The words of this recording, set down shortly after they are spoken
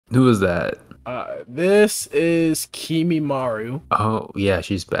Who was that? This is Maru. Oh, yeah,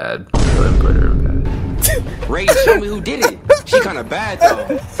 she's bad. Go ahead and put her in bad. Ray, show me who did it. She kind of bad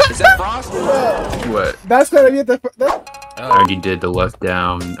though. Is that Frost? What? That's gonna be at the. I already did the left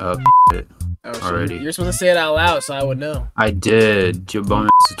down up already. You're supposed to say it out loud so I would know. I did. Your bum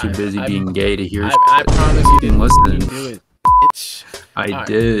is too busy being gay to hear. I promise you didn't listen. Do it, bitch. I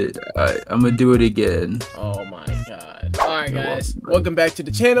did. I'm gonna do it again. Oh my god. Alright guys, welcome back to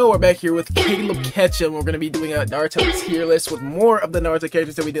the channel. We're back here with Caleb Ketchum. We're gonna be doing a Naruto tier list with more of the Naruto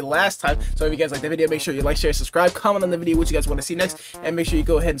characters that we did last time. So if you guys like the video, make sure you like, share, subscribe, comment on the video what you guys want to see next, and make sure you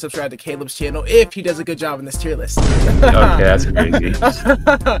go ahead and subscribe to Caleb's channel if he does a good job in this tier list. Okay, that's crazy.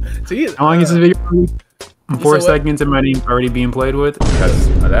 So how long is this video? 4 seconds and my name already being played with?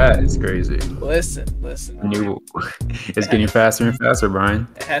 That is crazy. Listen. It's getting faster and faster, Brian.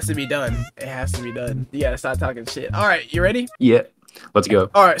 It has to be done. It has to be done. You gotta stop talking shit. Alright, you ready? Yeah. Let's go.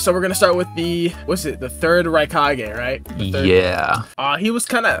 Alright, so we're gonna start with the, the third Raikage, right? Yeah. He was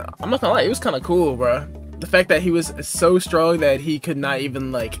kinda, I'm not gonna lie, he was kinda cool, bro. The fact that he was so strong that he could not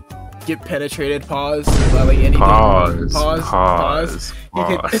even, like, get penetrated, pause, by, like, anything. Pause.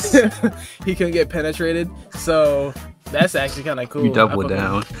 He couldn't get penetrated, so that's actually kind of cool. You double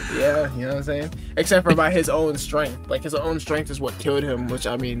down. Yeah, you know what I'm saying? Except for by his own strength. Like, his own strength is what killed him, which,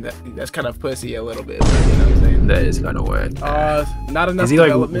 I mean, that's kind of pussy a little bit. You know what I'm saying? That is kind of whack. Not enough. Is he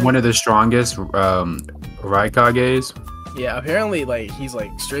like one of the strongest Raikages? Yeah, apparently, like, he's, like,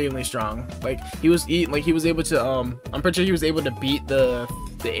 extremely strong. Like, he was able to, I'm pretty sure he was able to beat the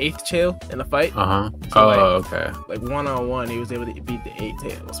 8th tail in the fight. So, okay. Like, one-on-one, he was able to beat the 8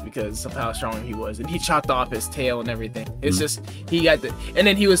 tails because of how strong he was. And he chopped off his tail and everything. It's just, he got the, and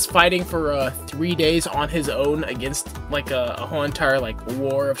then he was fighting for 3 days on his own against, like, a whole entire, like,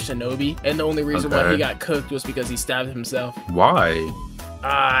 war of shinobi. And the only reason why he got cooked was because he stabbed himself. Why?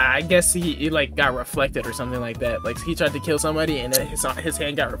 I guess he like got reflected or something like that. Like, he tried to kill somebody and then his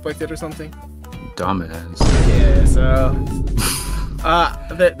hand got reflected or something. Dumbass. Yeah, so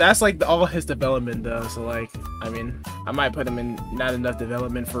that's like all his development though. So, like, I mean, I might put him in not enough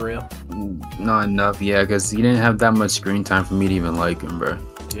development for real. Not enough, yeah, because he didn't have that much screen time for me to even like him, bro.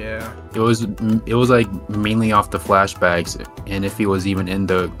 Yeah. It was like mainly off the flashbacks, and if he was even in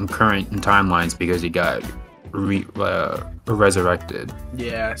the current timelines because he got resurrected.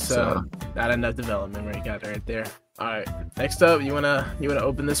 Yeah, so not enough development right, got right there. All right, next up, you wanna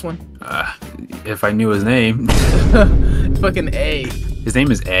open this one? If I knew his name. Fucking A. His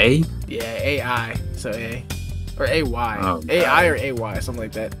name is A? Yeah, AI. So A or AY. Oh, AI or AY, something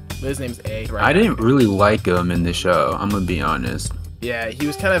like that. But his name's A. Right. I didn't really like him in the show. I'm gonna be honest. Yeah, he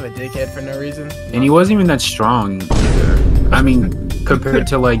was kind of a dickhead for no reason. And he wasn't even that strong either. I mean, compared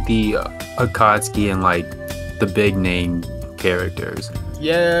to like the Akatsuki and like the big name characters.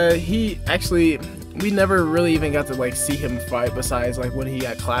 Yeah, we never really even got to like see him fight besides like when he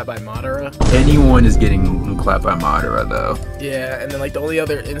got clapped by Madara. Anyone is getting clapped by Madara though. Yeah, and then like the only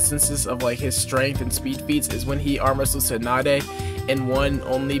other instances of like his strength and speed feats is when he arm wrestled Tsunade, and one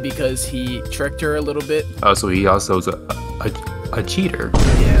only because he tricked her a little bit. Oh, so he also is a cheater.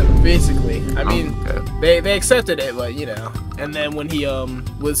 Yeah, basically. I mean, okay. they accepted it, but you know. And then when he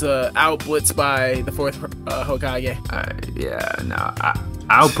was outblitzed by the 4th Hokage. Yeah, no,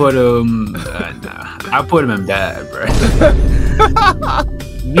 I'll put him. I'll put him in bad, bro.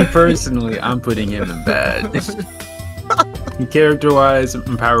 Me personally, I'm putting him in bad. Character-wise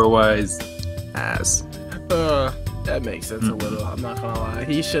and power-wise, ass. That makes sense a little. I'm not gonna lie.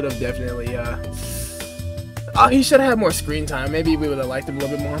 He should have definitely. He should have had more screen time. Maybe we would have liked him a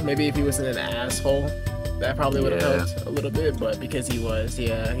little bit more. Maybe if he wasn't an asshole, that probably would have helped a little bit. But because he was,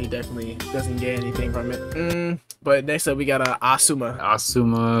 yeah, he definitely doesn't get anything from it. But next up, we got Asuma.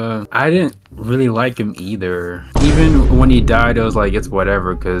 Asuma, I didn't really like him either. Even when he died, I was like, it's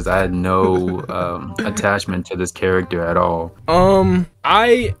whatever, because I had no attachment to this character at all.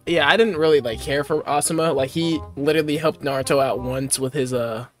 I didn't really like care for Asuma. Like, he literally helped Naruto out once with his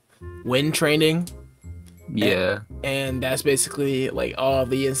wind training. Yeah, and that's basically like all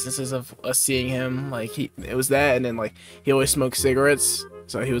the instances of us seeing him. Like, it was that, and then like he always smoked cigarettes,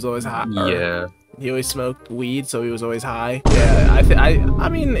 so he was always high. Yeah, he always smoked weed, so he was always high. Yeah, I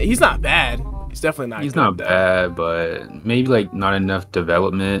mean, he's not bad. He's definitely not. He's not bad, but maybe like not enough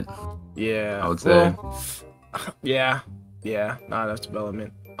development. Yeah, I would say. Well, yeah, not enough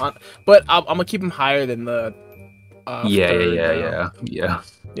development. But I'm gonna keep him higher than the. Yeah. Yeah,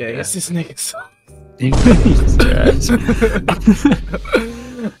 it's this nigga. So.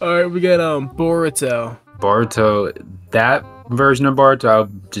 Alright, we got Boruto. That version of Boruto, I'll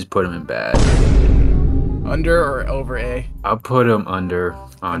just put him in bad. Under or over A? I'll put him under.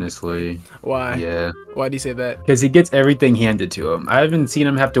 honestly. Why? Yeah. Why do you say that? Because he gets everything handed to him. I haven't seen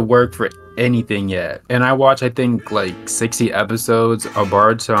him have to work for anything yet. And I watch, I think, like 60 episodes of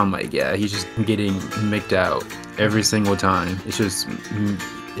Bard, so I'm like, yeah, he's just getting micked out every single time. It's just,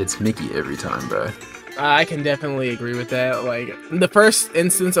 it's Mickey every time, bro. I can definitely agree with that. Like, the first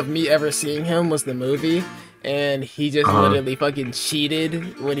instance of me ever seeing him was the movie, and he just literally fucking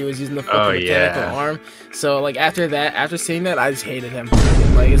cheated when he was using the fucking mechanical arm. So, like, after that, after seeing that, I just hated him.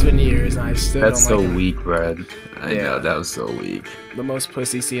 Like, it's been years, and I still That's don't like so him. weak, bro. I know, that was so weak. The most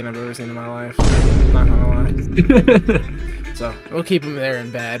pussy scene I've ever seen in my life. Not gonna lie. So, we'll keep him there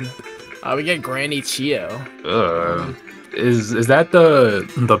in bad. We get Granny Chio. Is that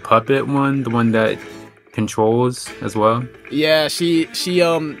the puppet one? The one that controls as well? Yeah, she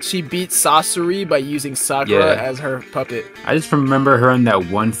beat Sasori by using Sakura as her puppet. I just remember her in that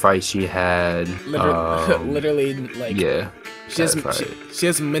one fight she had. Literally, like, she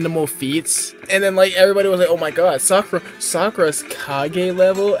has minimal feats, and then like everybody was like, "Oh my god, Sakura's Kage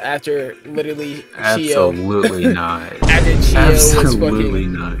level." After literally, absolutely not. After Chio absolutely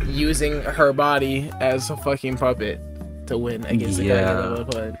was fucking not using her body as a fucking puppet to win against the Kage level.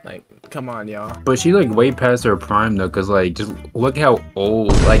 But like, come on, y'all. But she's like way past her prime though, cause like just look how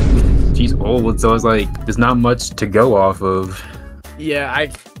old. Like she's old, so it's like there's not much to go off of. Yeah,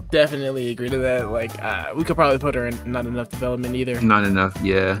 I definitely agree to that. Like, we could probably put her in not enough development either. Not enough,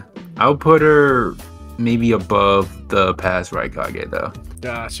 yeah. I'll put her maybe above the past Raikage though.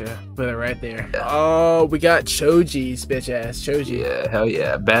 Gotcha. Put it right there. Oh, we got Choji's bitch ass. Choji. Yeah, hell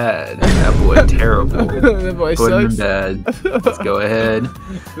yeah. Bad. That boy terrible. That boy put him in sucks. bad. Let's go ahead.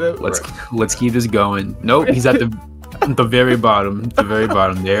 Let's keep this going. Nope, he's at the very bottom. The very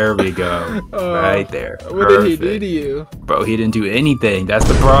bottom. There we go. Right there. What did he do to you? Bro, he didn't do anything. That's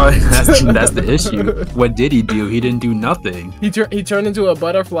the problem. That's the issue. What did he do? He didn't do nothing. He turned into a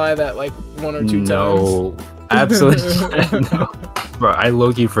butterfly that like 1 or 2 times. No. Absolutely no. Bro, I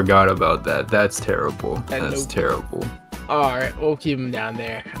low-key forgot about that. That's terrible. That's terrible. Alright, we'll keep him down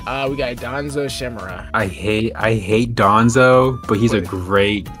there. We got Danzo Shimura. I hate Danzo, but he's a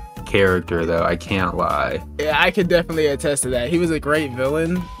great character though, I can't lie. Yeah, I could definitely attest to that. He was a great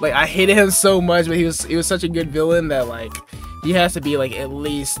villain. Like, I hated him so much, but he was such a good villain that like he has to be like at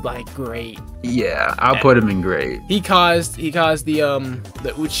least like great. Yeah, I'll put him in great. He caused the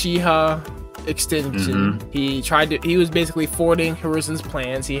Uchiha extension. He was basically thwarting Hiruzen's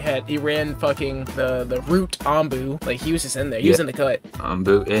plans. He ran fucking the root Anbu. Like, he was just in there. He was in the cut.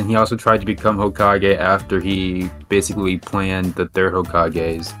 Anbu, and he also tried to become Hokage after he basically planned the third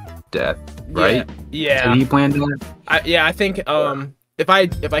Hokage's death, right? Yeah. So he planned that? I think if I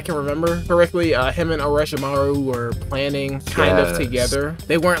can remember correctly, him and Orochimaru were planning kind of together.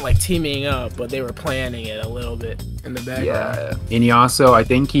 They weren't like teaming up, but they were planning it a little bit in the background. Yeah. And he also, I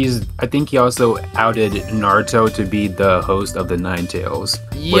think he also outed Naruto to be the host of the Nine Tails.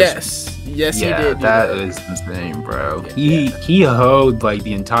 Yes, he did. That is insane, bro. He hoed like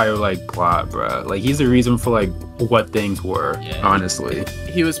the entire like plot, bro. Like, he's the reason for like what things were, honestly.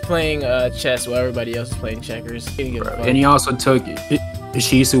 He was playing chess while everybody else was playing checkers. And he also took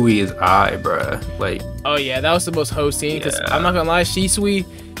Shisui's eye, bro. Like, oh yeah, that was the most hoe scene. Because I'm not gonna lie, Shisui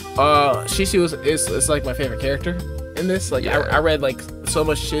is like my favorite character in this. Like, I read like so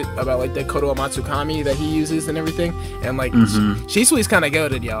much shit about like the Kodo Matsukami that he uses and everything, and like Shisui's kind of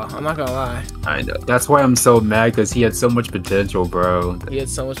goated, y'all. I'm not gonna lie. I know. That's why I'm so mad, because he had so much potential, bro. He had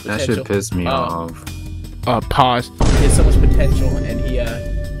so much potential. That should piss me off. Pause. He had so much potential, and he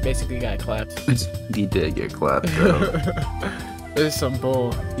basically got clapped. He did get clapped, bro. This is some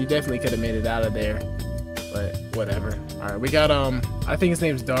bull. He definitely could have made it out of there, but whatever. All right, we got I think his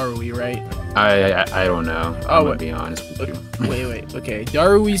name's Darui, right? I don't know. I'm gonna be honest with you. Wait. Okay,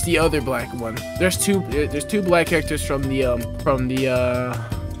 Darui's the other black one. There's two black characters from the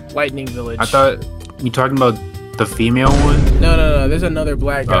Lightning Village. I thought you talking about the female one? No. There's another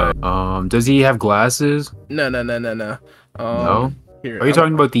black guy. Does he have glasses? No. No. Here, Are you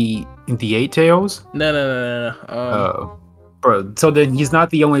talking about the Eight Tails? No. Oh, bro. So then he's not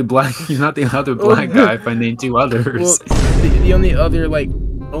the only black. He's not the other black guy. If I name 2 others. Well, the only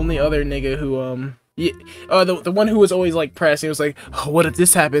other nigga who the one who was always like pressing, was like, oh, what if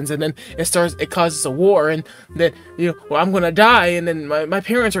this happens, and then it causes a war, and then I'm gonna die, and then my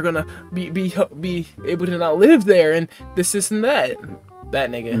parents are gonna be able to not live there, and this and that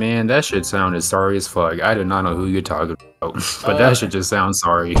nigga. Man, that shit sounded sorry as fuck. I did not know who you're talking about, but that shit just sounds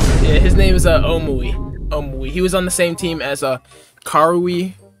sorry. Yeah, his name is Omui. He was on the same team as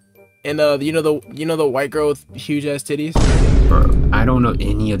Karui, and you know the white girl with huge ass titties. Bro, I don't know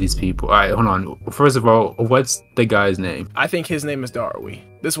any of these people. All right, hold on. First of all, what's the guy's name? I think his name is Darui.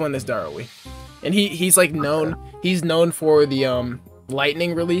 This one is Darui, and he's like known. He's known for the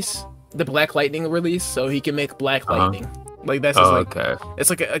lightning release, the black lightning release, so he can make black lightning. Like that's just okay. It's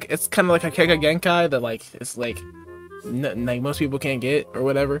like it's kind of like a Keka Genkai that like it's like like most people can't get or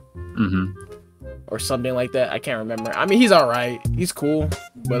whatever. Or something like that. I can't remember. I mean, he's all right. He's cool,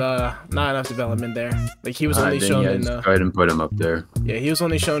 but not enough development there. Like he was only shown in. Go ahead and put him up there. Yeah, he was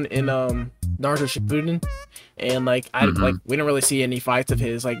only shown in Naruto Shippuden, and like like we didn't really see any fights of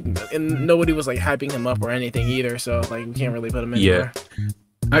his. Like, and nobody was like hyping him up or anything either. So like we can't really put him in. Yeah,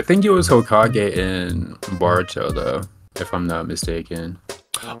 I think it was Hokage in Boruto though, if I'm not mistaken.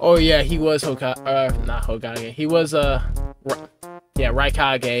 Oh yeah, he was not Hokage. He was yeah,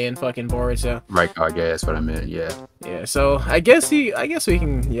 Raikage and fucking Boruto. Raikage, that's what I meant. Yeah. Yeah. So I guess we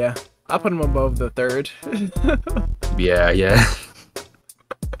can. Yeah, I'll put him above the third. Yeah.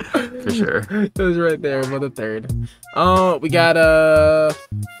 For sure. It was right there above the third. We got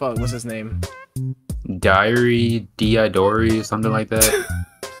fuck, what's his name? Diary Diadori, something like that.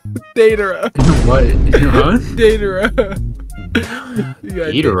 Datara. What? Huh? Datara.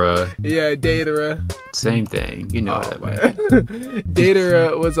 Datara. Yeah, Datara. Same thing. You know that, man.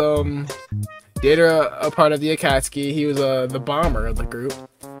 Datara was Datara, a part of the Akatsuki. He was the bomber of the group.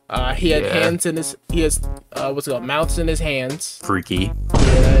 He had hands in his. He has what's it called? Mouths in his hands. Freaky.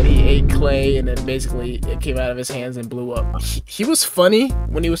 Yeah, and he ate clay, and then basically it came out of his hands and blew up. He was funny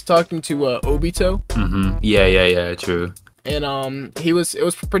when he was talking to Obito. Yeah. True. And it was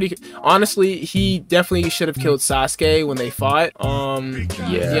pretty. Honestly, he definitely should have killed Sasuke when they fought.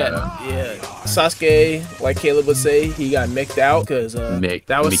 Yeah. Sasuke, like Caleb would say, he got micked out because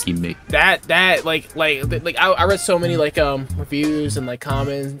that was Mickey. that like I read so many like reviews and like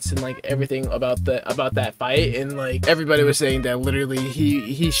comments and like everything about that fight, and like everybody was saying that literally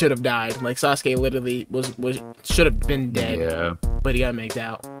he should have died. Like Sasuke literally was should have been dead. Yeah. But he got micked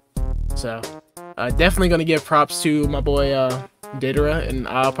out. So. Definitely gonna give props to my boy Datara, and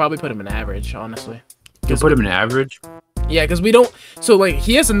I'll probably put him in average, honestly. You put him in average? Yeah, because we don't. So like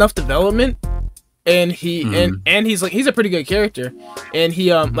he has enough development, and and he's like he's a pretty good character, and he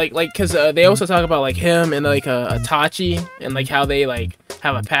because they also talk about like him and like Itachi and like how they like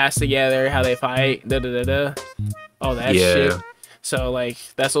have a past together, how they fight, all that shit. So like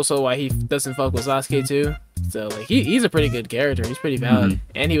that's also why he doesn't fuck with Sasuke too. So like he's a pretty good character. He's pretty valid,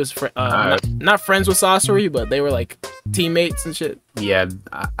 and he was not friends with Sasori, but they were like teammates and shit. Yeah,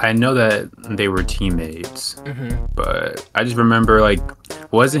 I know that they were teammates, but I just remember like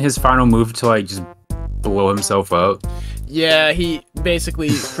wasn't his final move to like just blow himself up? Yeah, he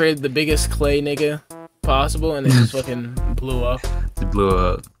basically created the biggest clay nigga possible, and it just fucking blew up. It blew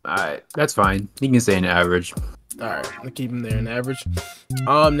up. Alright, that's fine. You can say an average. Alright, I'll keep him there in average.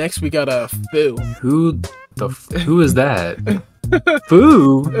 Next we got Fu. Who is that?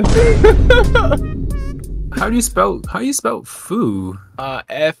 Fu? How do you spell Fu?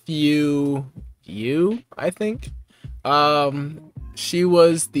 F-U-U, I think. She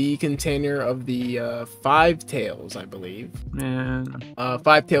was the container of the Five Tails, I believe. Man.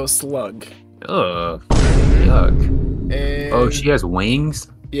 Five Tails slug. Ugh. Yuck. And oh, she has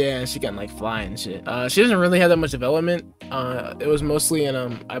wings? Yeah, she can like fly and shit. She doesn't really have that much development. It was mostly in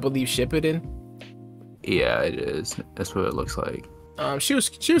I believe Shippuden. Yeah, it is. That's what it looks like. She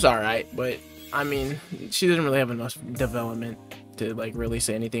was alright, but I mean, she didn't really have enough development to like really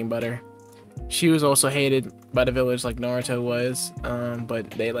say anything about her. She was also hated by the village like Naruto was, but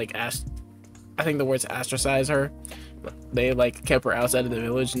they like I think the words ostracize her. They like kept her outside of the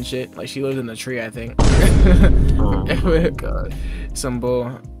village and shit. Like she lived in the tree, I think. Oh my god. Some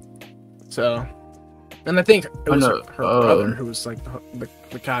bull. So, and I think it was her brother who was like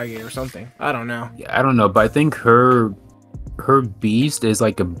the Kage or something. I don't know. Yeah, I don't know, but I think her beast is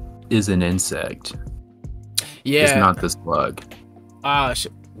like is an insect. Yeah, it's not the slug.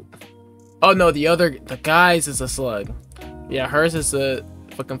 Oh no, the guy's is a slug. Yeah, hers is a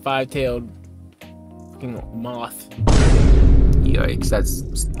fucking five-tailed fucking moth. Yikes,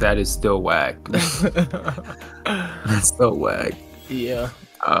 that is still whack. That's so whack. Yeah.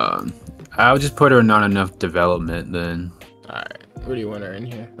 I'll just put her not enough development then. Alright, where do you want her in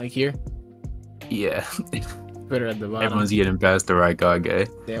here? Like here? Yeah. Put her at the bottom. Everyone's getting past the Raikage.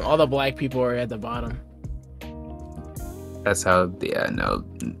 Damn, all the black people are at the bottom. That's how, yeah, no.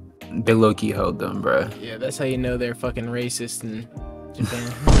 They low-key held them, bro. Yeah, that's how you know they're fucking racist in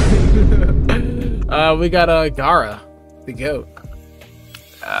Japan. We got Gaara, the goat.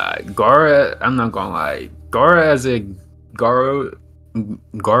 Gaara, I'm not gonna lie. Gaara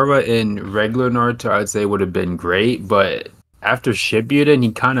in regular Naruto, I'd say would have been great, but after Shippuden,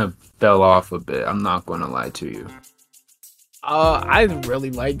 he kind of fell off a bit. I'm not gonna lie to you. I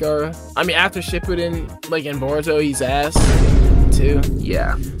really like Gaara. I mean, after Shippuden, like in Boruto, he's ass too.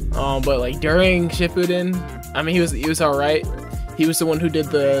 Yeah. But like during Shippuden, I mean, he was all right. He was the one who did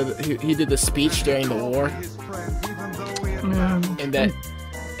he did the speech during the war, and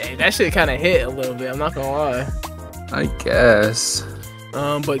that shit kind of hit a little bit. I'm not gonna lie. I guess.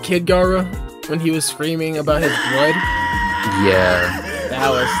 But Kid Gaara, when he was screaming about his blood, yeah, that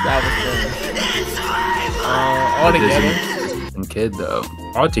was good. All together. And Kid though,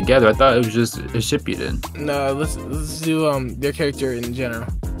 all together, I thought it was just a Shippuden. No, let's do their character in general.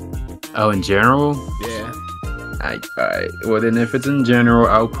 Oh, in general? Yeah. Alright. Well, then if it's in general,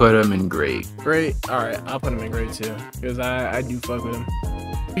 I'll put him in great. Great. All right, I'll put him in great too, because I do fuck with him.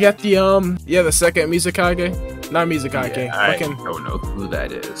 We got the second Mizukage, not Mizukage. Yeah, I don't know who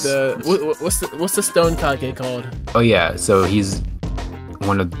that is. What's the stone Kage called? Oh yeah, so he's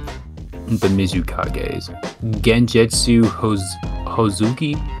one of the Mizukages. Genjutsu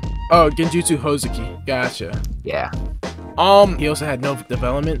Hozuki. Oh, Genjutsu Hozuki. Gotcha. Yeah. He also had no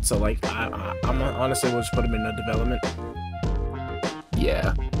development, so like I'm honestly will just put him in no development.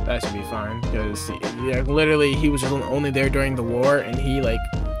 Yeah. That should be fine, because literally he was only there during the war, and he like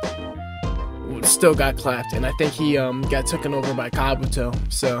still got clapped, and I think he got taken over by Kabuto.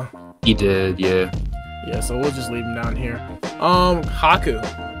 So he did, yeah. Yeah, so we'll just leave him down here. Haku.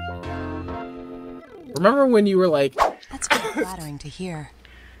 Remember when you were like, that's very flattering to hear,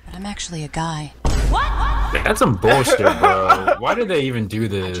 but I'm actually a guy. That's some bullshit, bro. Why did they even do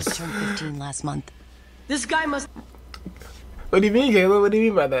this? I just turned 15 last month. This guy must. What do you mean, Caleb? What do you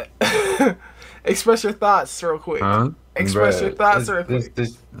mean by that? Express your thoughts real quick. Huh? Express your thoughts real quick.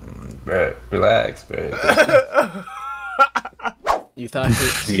 Bro, relax, bro. You thought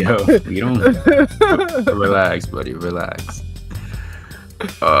Yo, you don't relax, buddy, relax.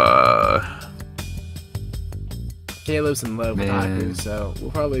 Caleb's in love with Haku, so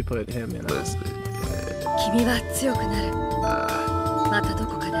we'll probably put him in.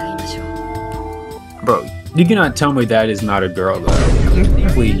 Bro, you cannot tell me that is not a girl,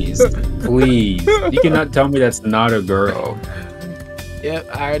 though. Please. You cannot tell me that's not a girl. Yep,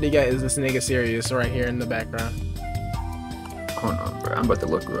 I already got Is This Nigga Serious right here in the background. Hold on, bro. I'm about to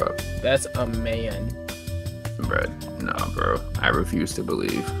look her up. That's a man. Bro, no, bro. I refuse to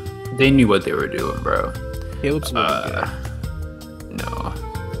believe. They knew what they were doing, bro. Caleb's No.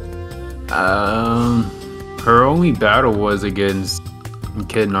 Her only battle was against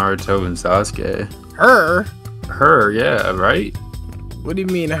Kid Naruto and Sasuke. Her, yeah, right? What do you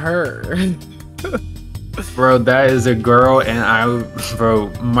mean her? Bro, that is a girl, and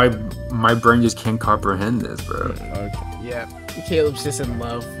my brain just can't comprehend this, bro. Okay, yeah. Caleb's just in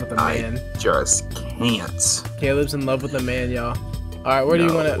love with a man. I just can't. Caleb's in love with a man, y'all. All right, where do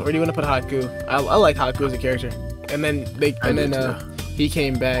you wanna put Haku? I like Haku as a character. And then he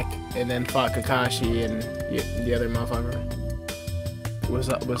came back and then fought Kakashi and the other motherfucker. What's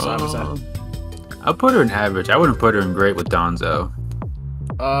up? I'll put her in average. I wouldn't put her in great with Danzo.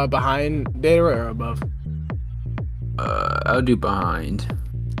 Behind Deidara or above? I'll do behind.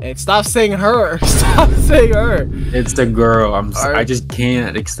 And stop saying her. Stop saying her. It's the girl. I just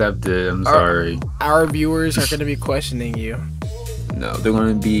can't accept it. I'm sorry. Our viewers are gonna be questioning you. No, they're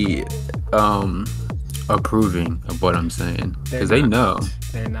gonna be approving of what I'm saying, because they know.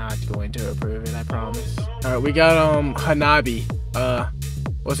 They're not going to approve it, I promise. All right, we got Hanabi.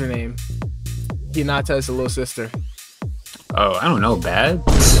 What's her name? Hinata's little sister. Oh, I don't know. Bad.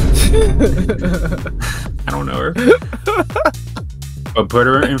 I don't know her. But put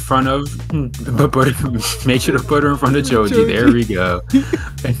her in front of. Make sure to put her in front of Joji. There we go.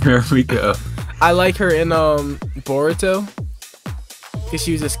 And there we go. I like her in Boruto, because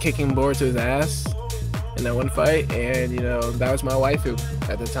she was just kicking Boruto's ass in that one fight, and that was my waifu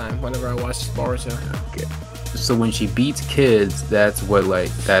at the time whenever I watched Boruto. Okay. So when she beats kids, that's what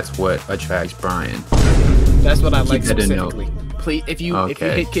attracts Brian. That's what I like specifically. Please, if you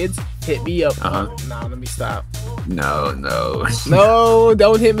hit kids, hit me up. Nah, let me stop. No. No,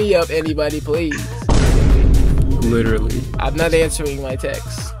 don't hit me up, anybody, please. Literally. I'm not answering my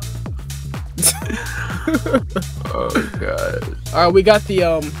texts. Oh god. All right, we got the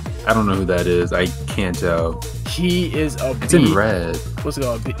I don't know who that is. I can't tell. He is It's in red. What's it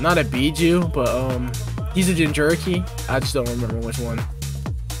called? Not a Biju, but he's a Jinchuriki. I just don't remember which one.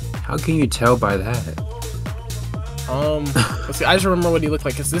 How can you tell by that? Let's see. I just remember what he looked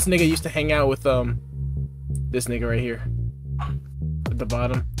like, because this nigga used to hang out with this nigga right here at the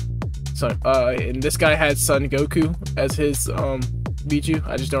bottom. So and this guy had Son Goku as his Biju.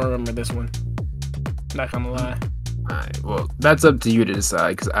 I just don't remember this one. Not gonna lie. Alright, well, that's up to you to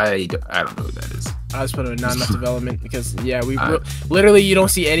decide, because I don't know who that is. I just put him in not enough development because yeah, literally you don't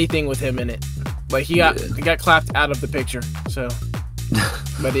see anything with him in it. Like he got clapped out of the picture. So,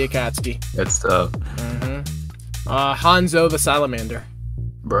 Buddy Akatsuki. That's tough. Hanzo the Salamander.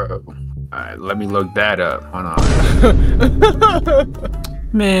 Bro. Alright, let me look that up. Hold on.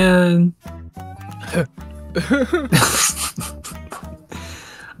 Man.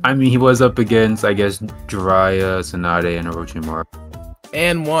 I mean, he was up against, I guess, Jiraiya, Tsunade, and Orochimaru.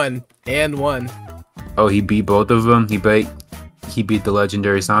 And won. Oh, he beat both of them? He beat the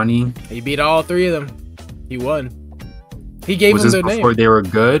legendary Sani? He beat all 3 of them. He won. He gave them their name. Was this before they were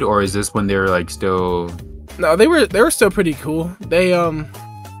good, or is this when they were like still... No, they were still pretty cool. They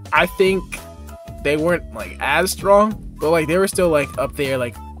I think they weren't like as strong, but like they were still like up there,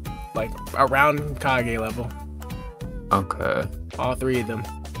 like around Kage level. Okay. All 3 of them.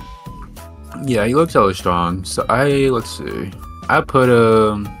 Yeah, he looks hella strong. So let's see. I put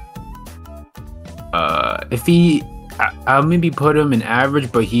if I'll maybe put him in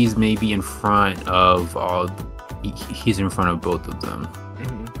average, but he's maybe in front of he's in front of both of them.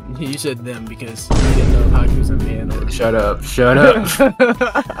 You said them because you didn't know Haku was a man. Shut up. Shut up.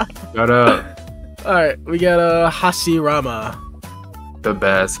 Alright, we got Hashirama. The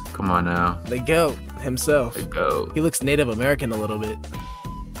best. Come on now. The GOAT himself. The GOAT. He looks Native American a little bit.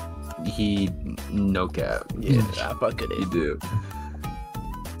 No cap. Yeah, I fuck with it. He do.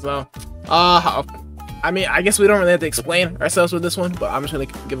 So, I mean, I guess we don't really have to explain ourselves with this one, but I'm just gonna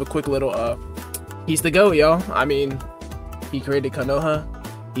give a quick little, he's the GOAT, y'all. I mean, he created Konoha.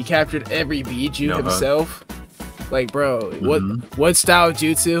 He captured every Biju himself. Like, bro, what style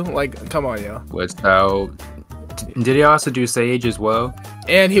jutsu? Like, come on, yo. What style? Did he also do Sage as well?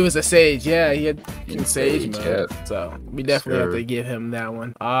 And he was a Sage, yeah. He had Sage mode. Yeah. So we definitely have to give him that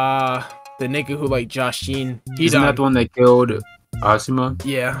one. The nigga who like Joshin. Isn't that the one that killed Asuma?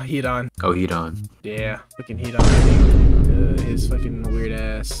 Yeah, Hidan. Oh, Hidan. Yeah, fucking Hidan. His fucking weird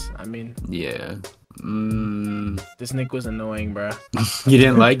ass. I mean. Yeah. This nigga was annoying, bro. You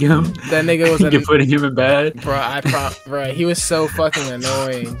didn't like him? That nigga was. You're putting him in bad, bro. He was so fucking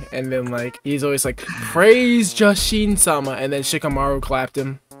annoying, and then like he's always like praise Joshin-sama, and then Shikamaru clapped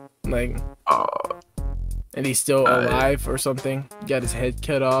him, like, and he's still alive or something. Got his head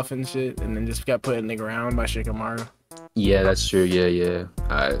cut off and shit, and then just got put in the ground by Shikamaru. Yeah, that's true. Yeah.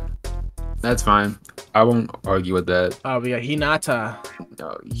 That's fine. I won't argue with that. Oh, we got Hinata.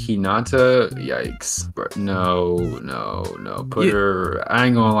 No, Hinata, yikes. No. Put her. I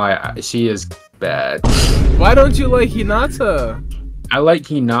ain't gonna lie, she is bad. Why don't you like Hinata? I like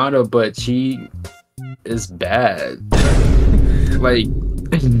Hinata, but she is bad. Like,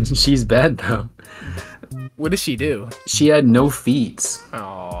 she's bad though. What did she do? She had no feats.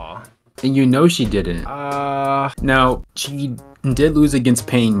 Aww. And you know she didn't. Now, she did lose against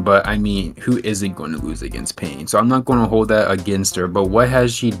Pain, but I mean, who isn't going to lose against Pain? So I'm not going to hold that against her, but what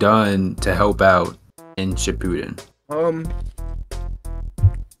has she done to help out in Shippuden?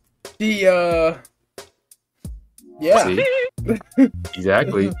 Yeah. See?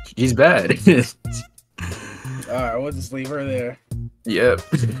 Exactly. She's bad. Alright, we'll just leave her there. Yep.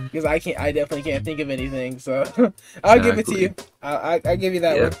 Because I definitely can't think of anything, so I'll give it to you. I'll give you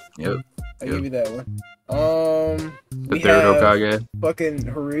that one. Yep. I'll give you that one. The third Hokage. Fucking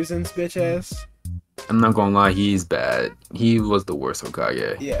Hiruzen's bitch ass. I'm not gonna lie, he's bad. He was the worst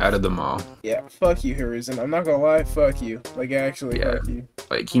Hokage out of them all. Yeah, fuck you, Hiruzen. I'm not gonna lie, fuck you. Like, actually, fuck you.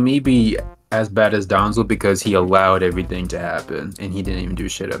 Like, he may be as bad as Danzo because he allowed everything to happen, and he didn't even do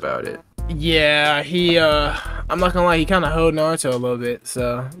shit about it. Yeah, I'm not gonna lie, he kind of hoed Naruto a little bit,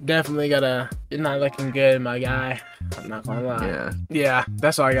 so definitely you're not looking good, my guy. I'm not gonna lie. Yeah,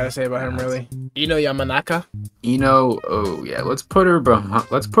 that's all I gotta say about him, really. Yamanaka? Oh yeah, let's put her in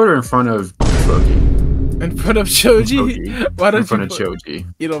front of Choji. In front of Choji? Why don't in front of Choji.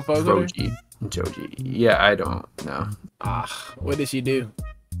 You don't fuck with her? Choji. Yeah, I don't know. What did she do?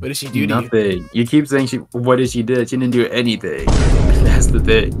 What did she do to you? Nothing. You keep saying what did she do? She didn't do anything. That's the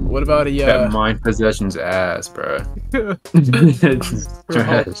thing. What about that mind possession's ass, bro?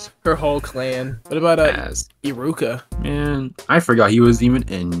 her whole clan. What about Iruka? Man, I forgot he was even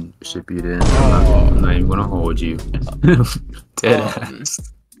in Shippuden. I'm not even gonna hold you. Dead ass.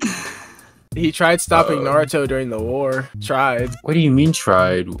 He tried stopping Naruto during the war. Tried. What do you mean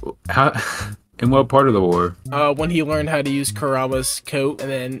tried? How? In what part of the war? When he learned how to use Kurama's coat,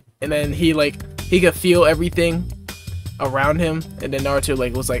 and then he could feel everything around him, and then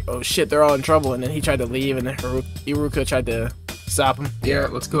Naruto was like, oh shit, they're all in trouble, and then he tried to leave, and then Iruka tried to stop him. Yeah,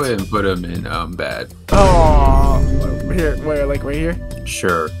 let's go ahead and put him in bad. Oh, here, where, like right here?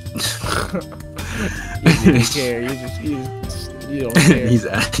 Sure. You didn't care. You don't care. he's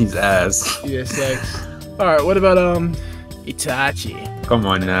ass. Yeah, sex. All right, what about Itachi? Come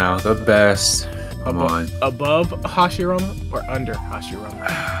on now, the best. Come on. Above Hashirama or under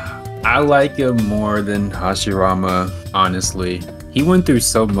Hashirama? I like him more than Hashirama, honestly. He went through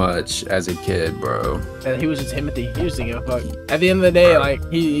so much as a kid, bro. And he was just Timothy. He was thinking, fuck. At the end of the day, like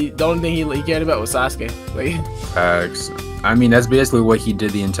the only thing he cared about was Sasuke. Like, Facts. I mean, that's basically what he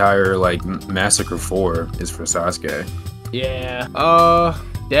did the entire like massacre for, is for Sasuke. yeah.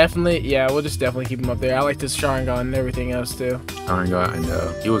 Definitely. Yeah, we'll just definitely keep him up there. I like this Sharingan and everything else too. Sharingan, I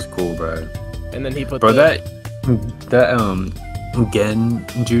know. He was cool, bro. And then he put Bro, that Gen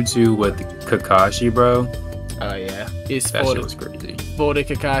Jutsu with Kakashi, bro. Oh yeah. He's That shit was crazy. folded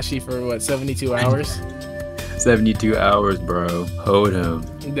Kakashi for what, 72 hours? 72 hours, bro. Hold him.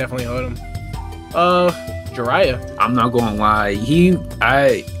 He definitely owed him. Jiraiya. I'm not gonna lie. He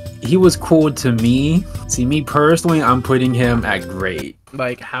was cool to me. See, me personally, I'm putting him at great.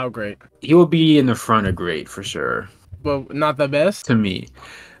 Like, how great? He will be in the front of great for sure. But not the best? To me.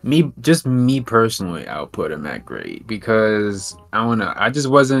 Me personally, I'll put him at great because I don't know. I just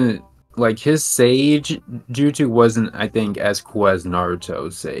wasn't like his Sage Jutsu wasn't, I think, as cool as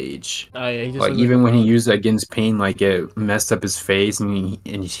Naruto's Sage. Oh yeah, he just Like even when he used it against Pain, like it messed up his face, and he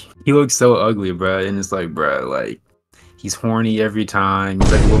looked so ugly, bro. And it's like, bro, like he's horny every time.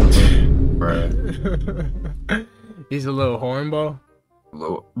 He's like a little, bro. He's a little hornball.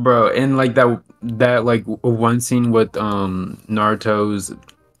 Bro, and like that like one scene with Naruto's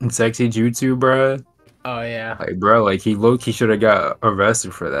sexy jutsu, bro. Oh yeah. Like, bro, like he should have got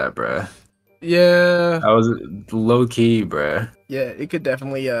arrested for that, bro. Yeah. That was low key, bro. Yeah, it could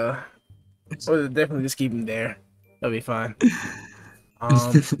definitely or definitely just keep him there. That'll be fine.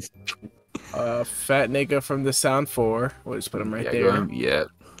 Fat nigga from the Sound 4. We'll just put him right there. Yeah.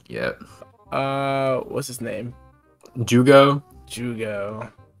 What's his name? Jugo.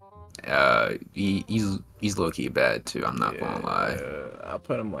 He's low key bad too. I'm not gonna lie. I'll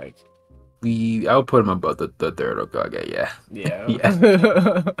put him like. I'll put him above the third Hokage. Yeah. Yeah. Yeah.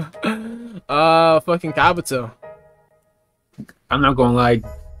 Fucking Kabuto. I'm not gonna lie.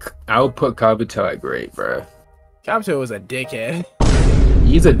 I'll put Kabuto at great, bro. Kabuto was a dickhead.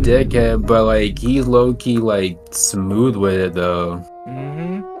 He's a dickhead, but like he's low key like smooth with it though.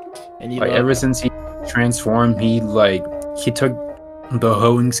 And like ever since he transformed, he took the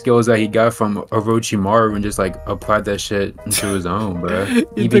hoeing skills that he got from Orochimaru and just like applied that shit into his own, bro.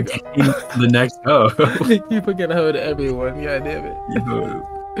 He became the next hoe. He fucking hoed everyone. God damn it.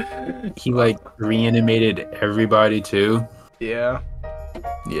 He like reanimated everybody too. Yeah.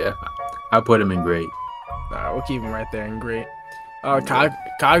 Yeah. I'll put him in great. Alright, we'll keep him right there in great.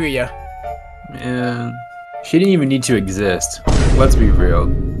 Kaguya. Man, she didn't even need to exist. Let's be real.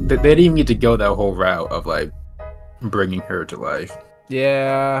 They didn't even need to go that whole route of like bringing her to life.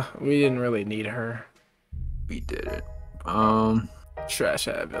 Yeah, we didn't really need her. We did it. Trash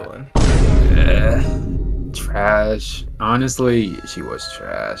hat villain. Trash. Honestly, she was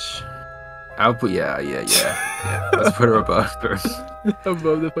trash. I'll put yeah. Let's put her above her.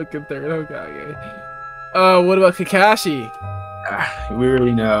 Above the fucking third Hokage. What about Kakashi? We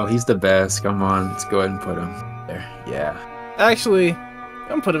already know he's the best. Come on, let's go ahead and put him there. Yeah. Actually, I'm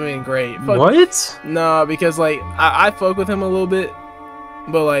gonna put him in great. What? Nah, because like I fuck with him a little bit,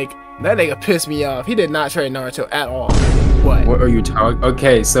 but like that nigga pissed me off. He did not train Naruto at all. What are you talking?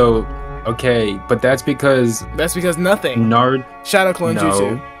 Okay, but that's because nothing. Shadow Clone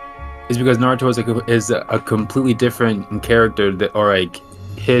Jutsu. It's because Naruto is a completely different character or like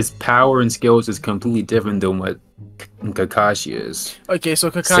his power and skills is completely different than what Kakashi is. Okay, so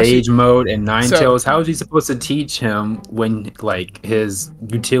Kakashi Sage mode and Nine Tails. How is he supposed to teach him when like his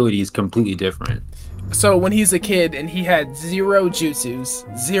utility is completely different? So when he's a kid and he had 0 jutsus,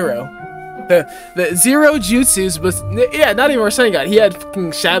 0. The 0 jutsus was not even Rasengan. He had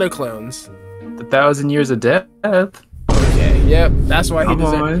fucking shadow clones. 1,000 years of death. Okay, yep. That's why he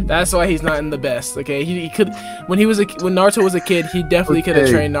deserved. That's why he's not in the best. Okay, he could when Naruto was a kid, he definitely could have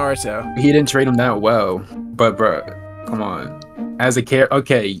trained Naruto. He didn't train him that well, but bro, come on. As a character,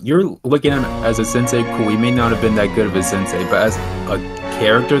 okay, you're looking at him as a sensei. Cool, he may not have been that good of a sensei, but as a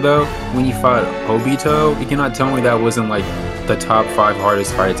character though, when you fought Obito, you cannot tell me that wasn't like the top 5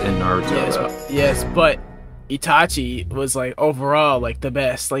 hardest fights in Naruto. Yes, but Itachi was like overall like the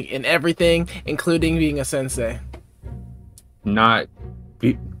best, like in everything, including being a sensei. Not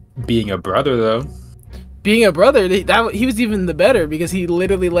being a brother though. Being a brother, he was even the better because he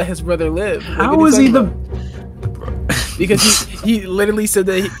literally let his brother live. How was he the? Because he literally said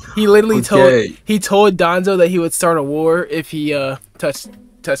that he literally told Danzo that he would start a war if he touched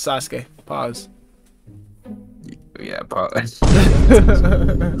Sasuke. Pause. Yeah,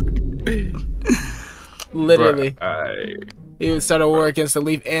 Literally. Bruh, He would start a war against the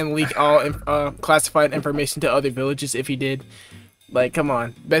Leaf and leak all classified information to other villages if he did. Like, come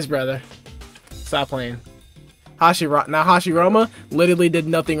on. Best brother. Stop playing. Hashirama literally did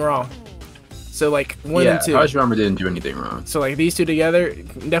nothing wrong. So, like, 1 and 2. Hashirama didn't do anything wrong. So, like, these two together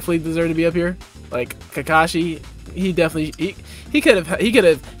definitely deserve to be up here. Like, Kakashi, he definitely... He could have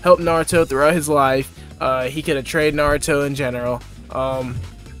helped Naruto throughout his life. He could have traded Naruto in general.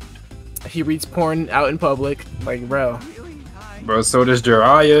 He reads porn out in public. Like, bro. Bro, so does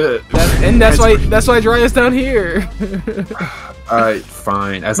Jiraiya. That's why Jiraiya's down here. Alright,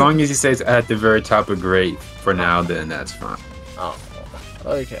 fine. As long as he stays at the very top of great for now, then that's fine. Oh,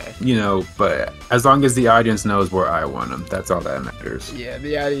 okay. You know, but as long as the audience knows where I want him, that's all that matters. Yeah,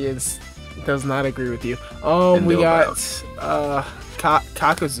 the audience does not agree with you. And We no got doubt.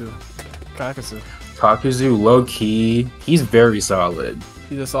 Kakuzu. Kakuzu, low key, he's very solid.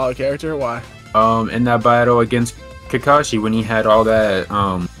 He's a solid character. Why? In that battle against Kakashi when he had all that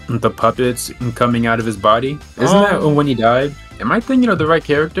the puppets coming out of his body. Isn't that when he died? Am I thinking of the right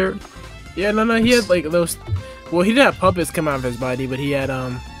character? Yeah, no, he had like those. Well, he didn't have puppets come out of his body, but he had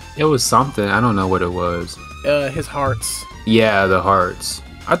It was something. I don't know what it was. his hearts. Yeah, the hearts.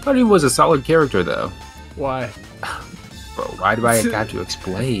 I thought he was a solid character though. Why? Bro, why do I have to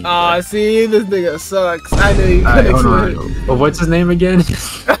explain? Aw, see, this nigga sucks. I knew you Alright, couldn't hold explain. on. But what's his name again?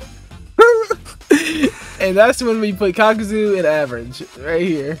 And that's when we put Kakuzu in average, right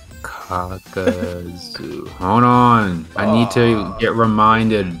here. Kakazu. Hold on. I need to get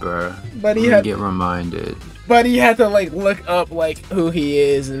reminded, bro. But he Let me had, get reminded. but he had to like look up like who he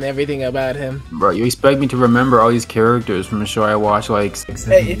is and everything about him. Bro, you expect me to remember all these characters from a show I watched like 6,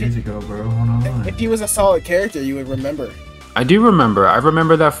 7 years ago, bro? Hold on. If he was a solid character, you would remember. I do remember. I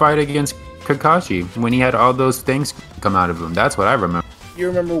remember that fight against Kakashi when he had all those things come out of him. That's what I remember. You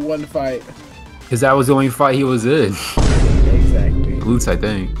remember one fight. Because that was the only fight he was in. Exactly. Boots, I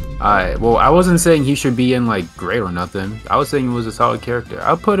think. Alright, well, I wasn't saying he should be in, like, great or nothing. I was saying he was a solid character.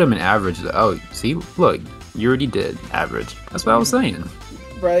 I'll put him in average. Oh, see? Look, you already did. Average. That's what I was saying.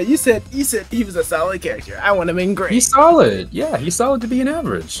 Bro, you said he was a solid character. I want him in great. He's solid. Yeah, he's solid to be an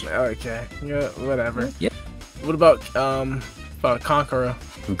average. Okay. Yeah, whatever. Yeah. What about Conqueror?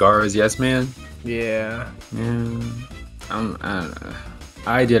 Gara's yes man? Yeah. Yeah. I don't know.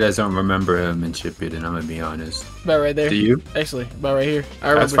 I don't remember him in Shippuden, I'm gonna be honest. About right there. Do you? Actually, about right here.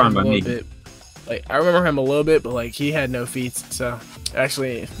 I That's remember fine him a by little me. bit. Like I remember him a little bit, but like he had no feats. So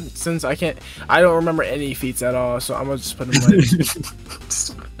actually, since I don't remember any feats at all. So I'm gonna just put him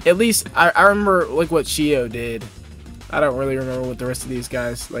like. At least I remember like what Shio did. I don't really remember what the rest of these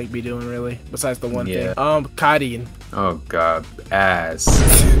guys like be doing really. Besides the one thing. Kadin. Oh god, ass.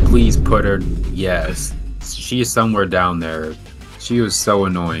 Please put her. Yes, she is somewhere down there. She was so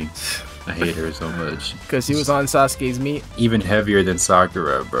annoying. I hate her so much. Because he was on Sasuke's meat. Even heavier than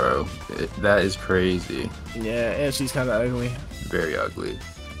Sakura, bro. That is crazy. Yeah, and she's kind of ugly. Very ugly.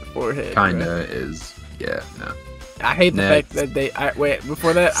 Forehead. Kinda is. Yeah, no. I hate the Next. fact that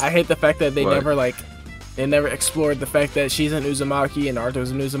before that, I hate the fact that they What? never explored the fact that she's an Uzumaki and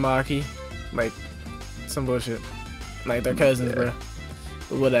Naruto's an Uzumaki. Like, some bullshit. Like, they're cousins, bro.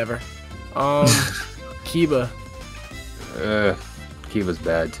 But whatever. Kiba. Kiva's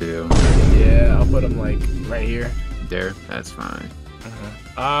bad too. Yeah, I'll put him, like, right here. There, that's fine.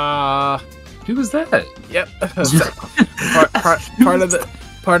 Who was that? Yep.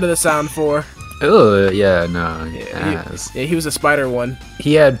 part of the sound 4. Oh, yeah, no. Yeah, Ass. he was a spider one.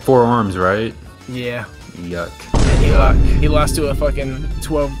 He had 4 arms, right? Yeah. Yuck. And he lost to a fucking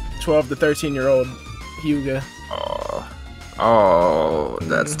 12 to 13-year-old Hyuga. Oh,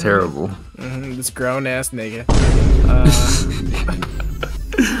 that's terrible. This grown ass nigga.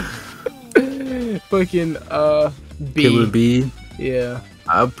 Fucking B. Killer B. Yeah.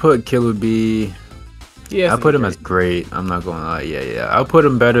 I'll put Killer B. Yeah. I'll put him as great. I'm not gonna lie. Yeah. I'll put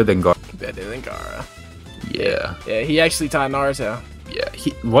him better than Gar. better than Gaara. Yeah. Yeah, he actually taught Naruto Yeah.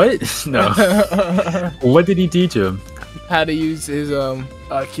 What? No. What did he teach him? how to use his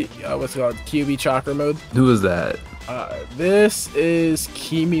what's it called, QB chakra mode. Who was that? This is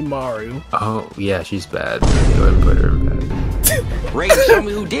Kimimaru. Oh, yeah, she's bad. Go ahead and put her in bad. Ray, show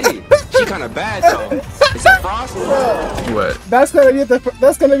me who did it. She kind of bad though. Is that Frost? What? That's gonna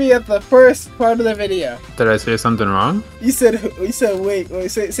be at the first part of the video. Did I say something wrong? You said wait,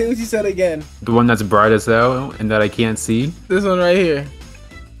 say what you said again. The one that's bright as hell and that I can't see? This one right here.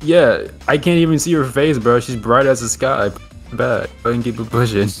 Yeah, I can't even see her face, bro. She's bright as the sky. Bad. Go ahead and keep it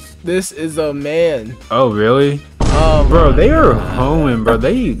pushing. This is a man. Oh, really? Oh, Bro, they are homing, bro.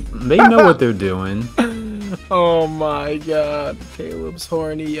 They know what they're doing. Oh my god, Caleb's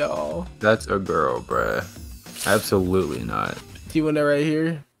horny, y'all. That's a girl, bruh. Absolutely not. Do you want it right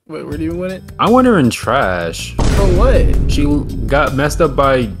here? Wait, where do you want it? I want her in trash. For what? She got messed up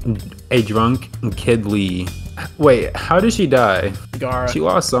by a drunk Kid Lee. Wait, how did she die? Gara. She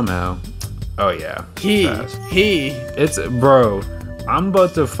lost somehow. Oh yeah. He. It's bro. I'm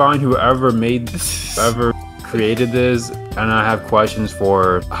about to find whoever created this, and I have questions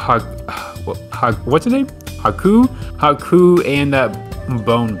for what's her name? Haku, and that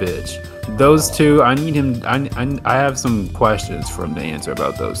bone bitch. Those two, I need him. I have some questions for him to answer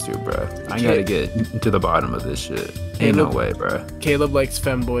about those two, bro. I gotta get to the bottom of this shit. Ain't no way, bro. Caleb likes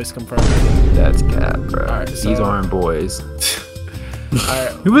femboys confirmed. That's cap, bro. Right, These aren't boys.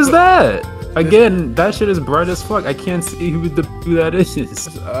 Alright. Who was that? Again, that shit is bright as fuck. I can't see who that is.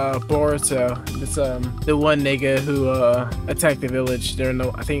 Boruto. It's the one nigga who attacked the village during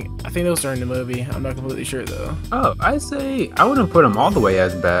the I think it was during the movie. I'm not completely sure though. Oh, I say I wouldn't put him all the way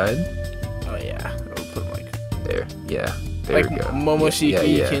as bad. Oh yeah. I would put him like there. Yeah. There like we go.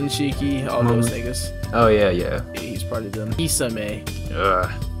 Momoshiki, yeah. Kinshiki, all those niggas. Oh yeah. Yeah, he's part of them. Isame.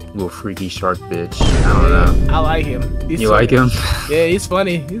 Little freaky shark bitch. I don't know. I like him. You like him? Yeah, he's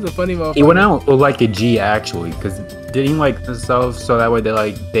funny. He's a funny motherfucker. He went out with like a G actually, because didn't he like himself so that way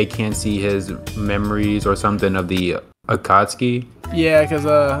they can't see his memories or something of the Akatsuki? Yeah, because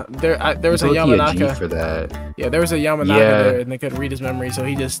there was a Yamanaka. A G for that. Yeah, there was a Yamanaka there, and they couldn't read his memory, so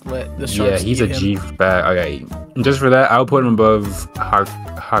he just let the sharks. Yeah, he's a G fat. Okay, just for that, I'll put him above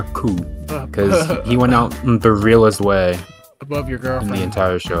Haku, because he went out the realest way. Above your girlfriend. In the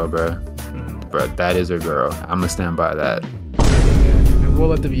entire show, bro. Bro, that is a girl. I'm gonna stand by that. We'll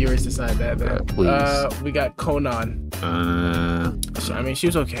let the viewers decide that, though. Yeah, please. We got Conan. I mean, she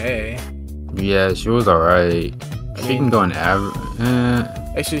was okay. Yeah, she was alright. She can go in average.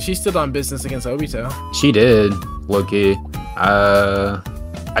 Actually, she stood on business against Obito. She did. Loki.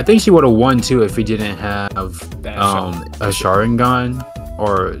 I think she would have won too if he didn't have a Sharingan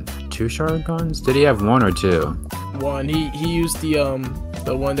or two Sharingans. Did he have one or two? One. He used the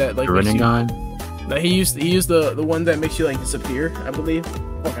one that like Rinnegan? No, he used the one that makes you like disappear, I believe.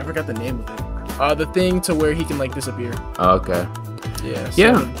 Oh, I forgot the name of it. The thing to where he can like disappear. Oh, okay. Yeah. So,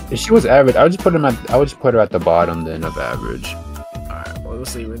 yeah. If she was average, I would just put her at the bottom then of average. Alright, well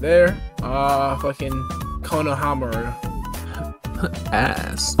let's see, we're there. Fucking Konohamaru.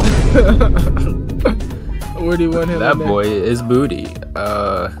 Ass. Where do you want him? That boy is booty.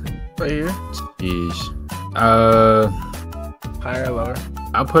 Right here? Jeez. Higher or lower?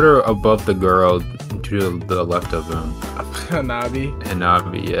 I'll put her above the girl to the left of him.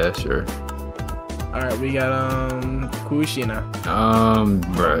 Hanabi, yeah, sure. Alright, we got Kushina.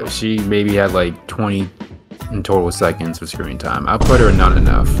 Bro, she maybe had like 20 in total seconds of screen time. I'll put her not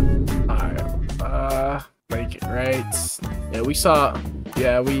enough. Alright, like right. Yeah, we saw.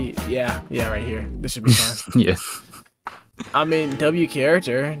 Yeah, right here. This should be fine. Yeah. I mean, W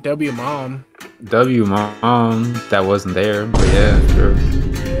character, W mom. W mom, that wasn't there, but yeah, sure.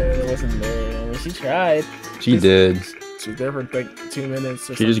 Yeah, it wasn't there. I mean, she tried. She did. She was there for like 2 minutes.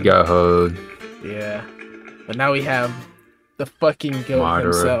 She just got hoed. Yeah. But now we have the fucking goat Madara.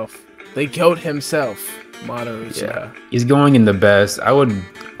 himself. The goat himself, Madara. Yeah. He's going in the best. I would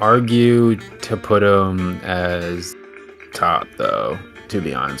argue to put him as top, though, to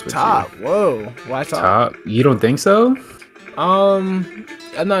be honest with you. Top? Whoa. Why top? Top? You don't think so? I'm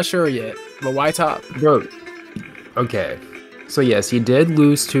not sure yet, but why top? Bro, okay. So yes, he did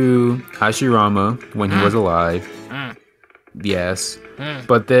lose to Hashirama when he was alive. Yes.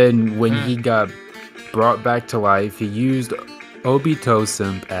 But then when he got brought back to life, he used Obito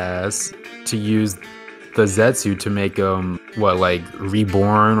simp ass to use the Zetsu to make him like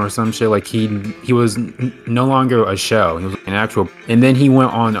reborn or some shit. Like he was no longer a shell. He was an actual. And then he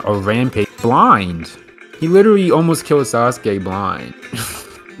went on a rampage blind. He literally almost killed Sasuke blind.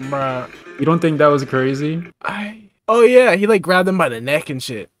 Bruh. You don't think that was crazy? Oh yeah, he like grabbed him by the neck and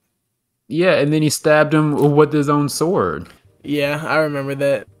shit. Yeah, and then he stabbed him with his own sword. Yeah, I remember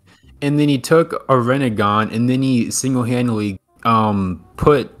that. And then he took a Rinnegan, and then he single-handedly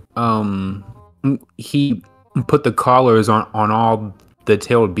put the collars on all the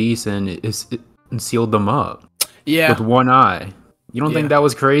tailed beasts and sealed them up. Yeah. With one eye. You don't think that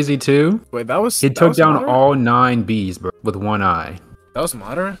was crazy too? Wait, that was. He took down Madara? all 9 beasts, bro, with one eye. That was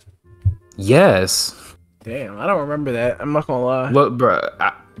Madara? Yes. Damn, I don't remember that. I'm not gonna lie. Look, bro,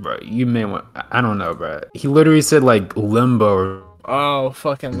 you may want. I don't know, bro. He literally said like Limbo. Oh,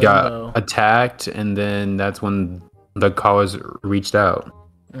 fucking Limbo. Got attacked, and then that's when the collars reached out.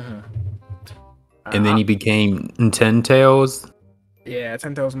 And then he became 10 Tails. Yeah,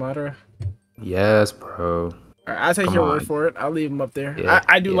 10 Tails Madara. Yes, bro. All right, I'll take Come your on. word for it. I'll leave him up there. Yeah,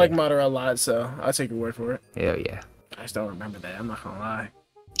 I do yeah. like Madara a lot, so I'll take your word for it. Hell yeah. I just don't remember that. I'm not gonna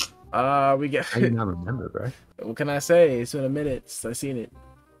lie. We get. I do not remember, bro. What can I say? It's been a minute since I seen it.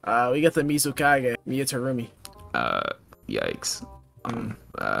 We got the Mizukage, Miyatarumi. Yikes.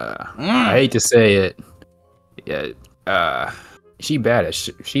 I hate to say it. Yeah. She bad as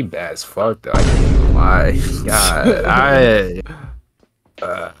she bad as fuck though. I can't even lie.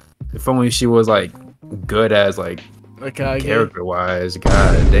 God, if only she was like good as like Okage. character wise.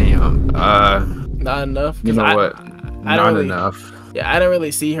 God damn. Not enough. You know what? I don't Not really, enough. Yeah, I don't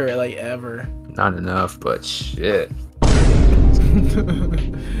really see her like ever. Not enough. But shit.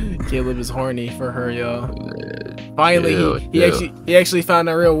 Caleb is horny for her, yo. Finally, Ew. he actually found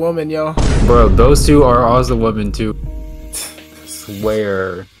a real woman, yo. Bro, those two are also women too.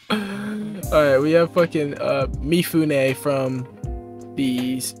 Swear. Alright, we have fucking Mifune from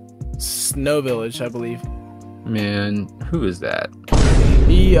the Snow Village, I believe. Man, who is that?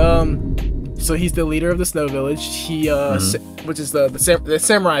 He so he's the leader of the Snow Village. He which is the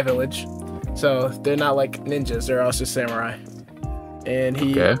samurai village. So they're not like ninjas, they're all just samurai. And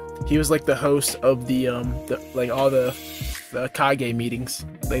he was like the host of the like all the Kage meetings.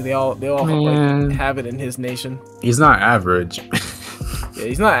 Like they all like have it in his nation. He's not average.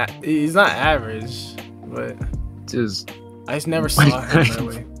 Yeah, he's not average, but Just I just never saw him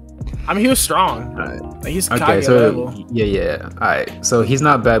really. I mean, he was strong. Alright. Like he's Okay, Kage so level. yeah. Alright, so he's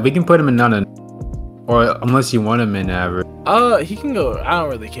not bad. We can put him in none, or unless you want him in average, He can go. I don't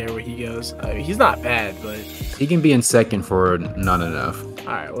really care where he goes. I mean, he's not bad, but he can be in second for not enough.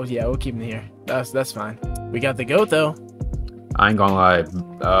 all right. Well, yeah, we'll keep him here. That's fine. We got the goat though. I ain't gonna lie.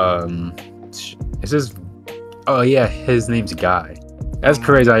 It's just. Oh yeah, his name's Guy. That's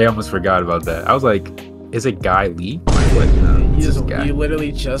crazy. I almost forgot about that. I was like, is it Guy Lee? Like, what? No, it's just Guy. You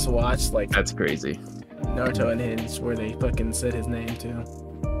literally just watched like That's crazy. Naruto and Hinge where they fucking said his name too.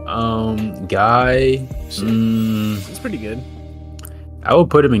 Guy. It's pretty good. I would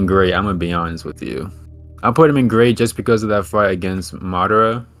put him in gray. I'm gonna be honest with you. I'll put him in gray just because of that fight against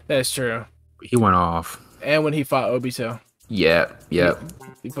Madara. That's true. He went off. And when he fought Obito. Yeah.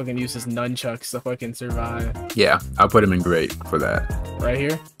 He fucking used his nunchucks to fucking survive. Yeah, I'll put him in gray for that. Right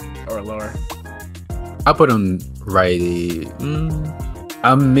here? Or lower? I'll put him right.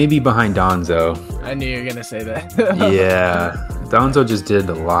 Maybe behind Donzo. I knew you were gonna say that. Yeah, Donzo just did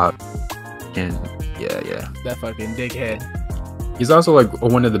a lot, and yeah. That fucking dickhead. He's also like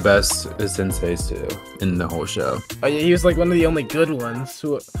one of the best senseis too in the whole show. Oh yeah, he was like one of the only good ones.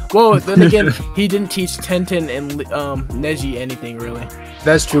 Whoa, then again, he didn't teach Tenten and Neji anything really.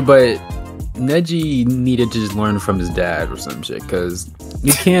 That's true, but Neji needed to just learn from his dad or some shit, because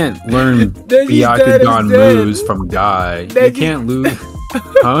you can't learn Byakugan moves from Guy. You can't lose.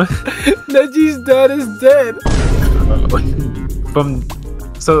 Huh? Neji's dad is dead.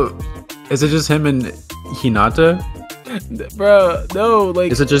 So, is it just him and Hinata? Bro, no,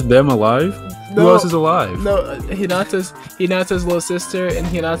 like Is it just them alive? No, Who else is alive? No, Hinata's little sister and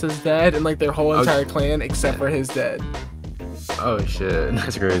Hinata's dad and like their whole entire clan except for his dad. Oh shit,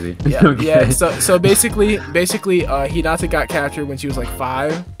 that's crazy. Yeah, Okay. yeah. So basically, Hinata got captured when she was like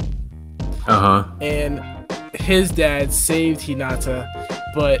 5. And his dad saved Hinata,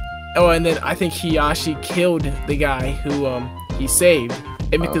 but and then I think Hiyashi killed the guy who he saved,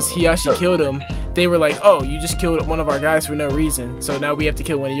 and because Hiyashi killed him, they were like, oh, you just killed one of our guys for no reason, so now we have to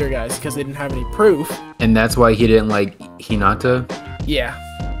kill one of your guys because they didn't have any proof. And that's why he didn't like Hinata. Yeah.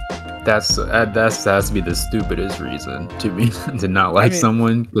 That's has to be the stupidest reason to be to not like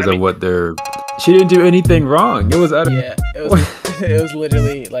someone because of what they're. She didn't do anything wrong. It was out of. Yeah, it was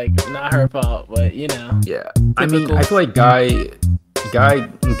literally like not her fault, but you know. Yeah, I mean, I feel like Guy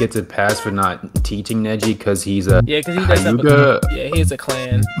gets a pass for not teaching Neji because he's a because he does he has a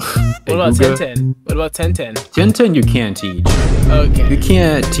clan. What about Tenten? What about Tenten? Tenten you can't teach. Okay. You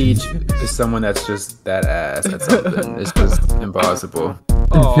can't teach someone that's just that ass at something. It's just impossible.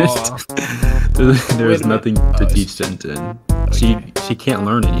 There's nothing to teach Tenten. She can't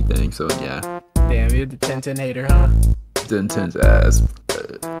learn anything, so yeah. Damn, you're the Tenten hater, huh? Tenten's ass.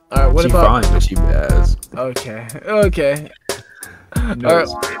 Alright, what about... fine, but she ass. Okay. No. Alright,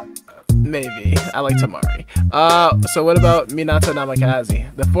 maybe. I like Tamari. So what about Minato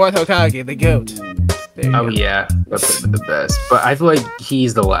Namikaze? The 4th Hokage, the GOAT. There you go. Yeah, that's the best. But I feel like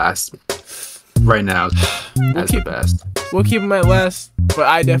he's the last right now as the best. We'll keep him at last, but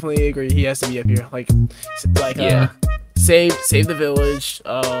I definitely agree he has to be up here. Like save the village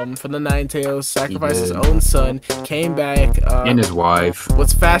from the Nine Tails, sacrificed his own son, came back and his wife.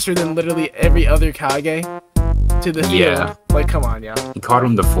 Was faster than literally every other Kage. to the field. Yeah. Like, come on, y'all. He called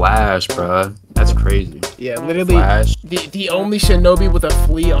him the Flash, bruh. That's crazy. Yeah, literally, Flash. the only shinobi with a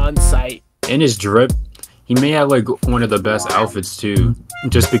flea on sight. In his drip, he may have like one of the best outfits too,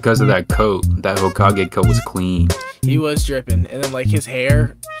 just because of that coat. That Hokage coat was clean. He was dripping, and then like his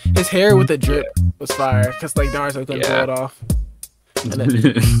hair with the drip was fire, cause like Naruto couldn't pull it off. And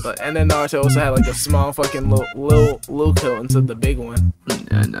then Naruto also had like a small fucking little coat instead of the big one.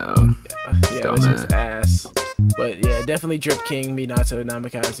 I know. Yeah, it was just ass. But yeah, definitely Drip King, Minato,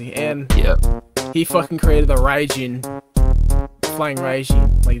 Namikaze, and he fucking created the Raijin, flying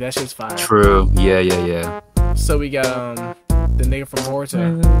Raijin. Like that shit's fire. True. Yeah. So we got the nigga from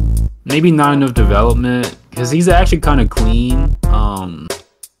Naruto. Maybe not enough development, cause he's actually kind of clean.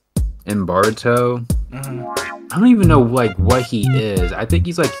 In Boruto. I don't even know like what he is. I think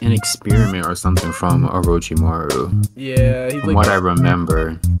he's like an experiment or something from Orochimaru. Yeah, he's from like what I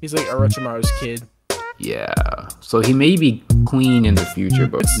remember. He's like Orochimaru's kid. Yeah, so he may be clean in the future,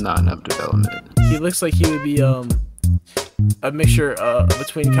 but not enough development. He looks like he would be a mixture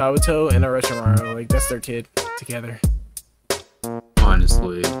between Kabuto and Orochimaru. Like that's their kid together.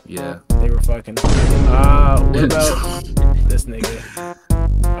 Honestly, yeah. They were fucking. What about this nigga?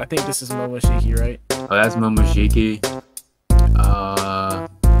 I think this is Momoshiki, right? Oh, that's Momoshiki.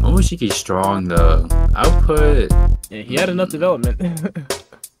 Momoshiki's strong though. I'll put. Yeah, he had enough development.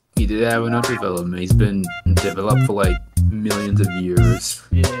 He did have enough development. He's been developed for like millions of years.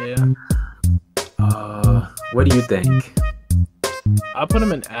 Yeah. What do you think? I'll put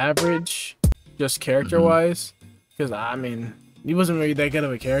him in average, just character-wise, because I mean, he wasn't really that good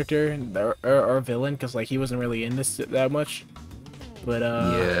of a character or villain, because like he wasn't really in this that much. But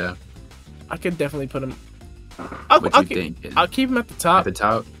yeah, I could definitely put him. What you think? I'll keep him at the top. At the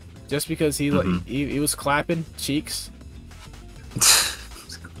top, just because he like he was clapping cheeks.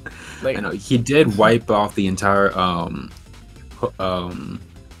 Like, I know he did wipe off the entire Kage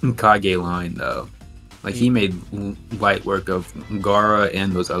line though. Like he made light work of Gaara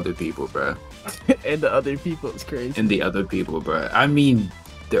and those other people, bruh. And the other people is crazy. And the other people, bruh. I mean,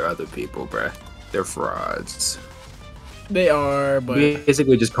 they're other people, bruh. They're frauds. They are, but we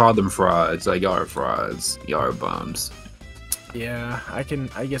basically just call them frauds. Like y'all are frauds. Y'all are bums. Yeah, I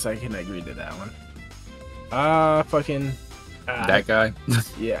guess I can agree to that one. Fucking. That guy?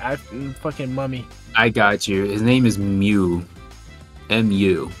 Yeah, fucking Mummy. I got you. His name is Mew.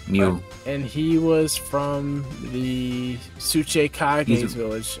 M-U. Mew. And he was from the Suche Kage's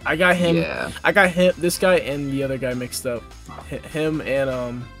village. I got him. Yeah. I got him. This guy and the other guy mixed up. Him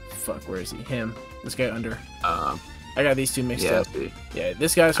and fuck, where is he? Him. This guy under. I got these two mixed up. Dude. Yeah,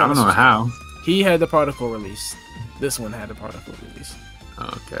 this guy's. I don't know how. He had the particle release. This one had the particle release.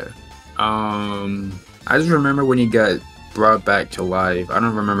 Okay. I just remember when he got brought back to life. I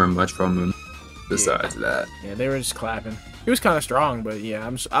don't remember much from him besides that. Yeah, they were just clapping. He was kind of strong, but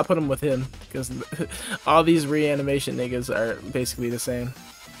yeah, I put him with him because all these reanimation niggas are basically the same.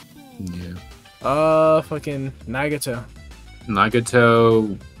 Yeah. Fucking Nagato.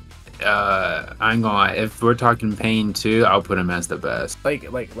 Nagato. I ain't gonna lie. If we're talking Pain too, I'll put him as the best.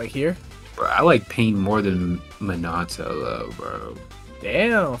 Like here. Bro, I like Pain more than Minato though, bro.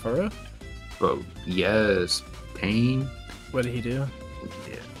 Damn, for real. Bro, yes, Pain. What did he do?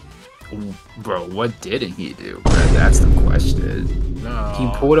 Yeah. Bro, what didn't he do? Bro, that's the question. No. He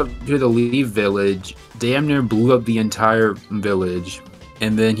pulled up to the Leaf Village, damn near blew up the entire village,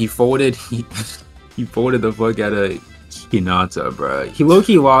 and then he folded he folded the fuck out of Hinata, bro. He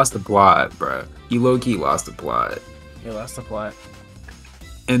low-key lost the plot, bro. He low-key lost the plot. He lost the plot.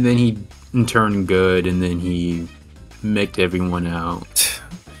 And then he turned good, and then he micked everyone out.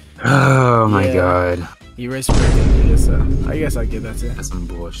 Oh my god. He resurrected, so I guess I give that to him. That's some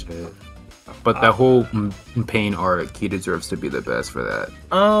bullshit. But that whole Pain arc, he deserves to be the best for that.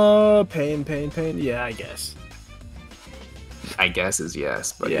 Pain. Yeah, I guess. I guess is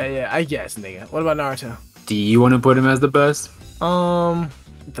yes, but yeah, I guess, nigga. What about Naruto? Do you want to put him as the best?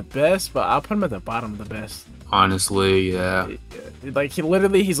 The best, but I'll put him at the bottom of the best. Honestly, yeah. Like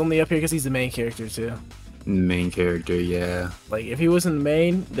he's only up here because he's the main character too. Main character, yeah. Like if he wasn't the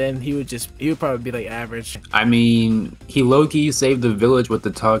main, then he would probably be like average. I mean, he low-key saved the village with the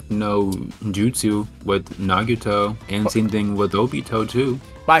talk no jutsu with Nagato, and same thing with Obito too.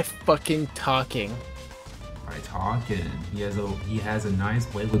 By fucking talking. By talking, he has a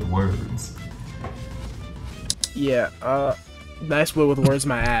nice way with words. Yeah, nice way with words,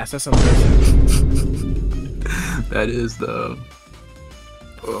 my ass. That's something. That is though.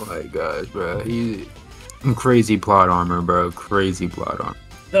 Oh my gosh, bro. He crazy plot armor, bro. Crazy plot armor.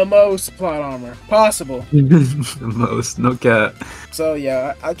 The most plot armor possible. The most, no cap. So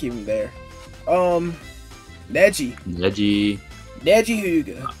yeah, I'll keep him there. Neji. Neji. Neji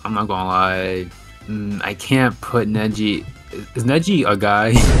Hyuga. I'm not gonna lie. I can't put Neji. Is Neji a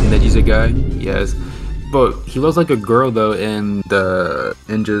guy? Neji's a guy? Yes. But he looks like a girl though in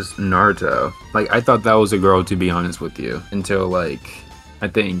just Naruto. Like I thought that was a girl, to be honest with you, until like I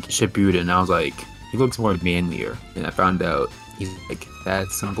think Shippuden. I was like, he looks more manlier, and I found out he's like,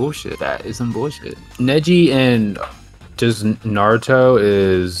 that's some bullshit. That is some bullshit. Neji and just Naruto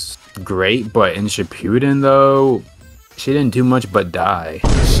is great, but in Shippuden though, she didn't do much but die.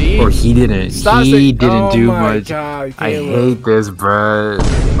 Or he didn't. He didn't do much. God, I hate this, bro.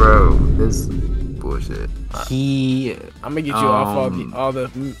 This bullshit. I'm gonna get you off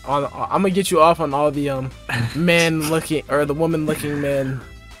I'm gonna get you off on all the men looking or the woman looking men.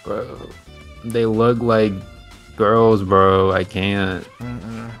 Bro, they look like girls, bro. I can't.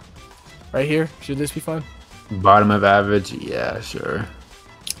 Right here. Should this be fun? Bottom of average. Yeah, sure.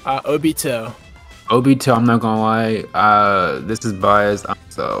 Obito. Obito, I'm not gonna lie, this is biased,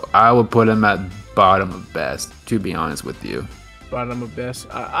 so I would put him at bottom of best, to be honest with you. Bottom of best.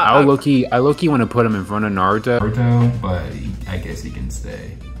 I low-key want to put him in front of Naruto, but I guess he can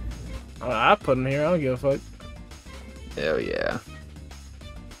stay. I put him here, I don't give a fuck. Hell yeah.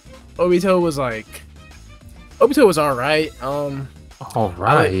 Obito was alright.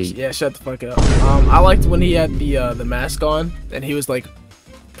 Alright. Yeah, shut the fuck up. I liked when he had the mask on, and he was like,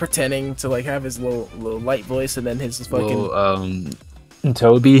 pretending to like have his little light voice, and then his fucking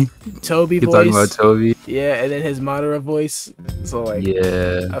Toby voice. Talking about Toby. Yeah, and then his Madara voice. So like,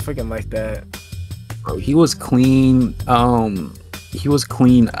 yeah, I fucking like that. Bro, he was clean. He was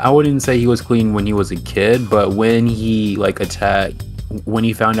clean. I wouldn't say he was clean when he was a kid, but when he like attacked, when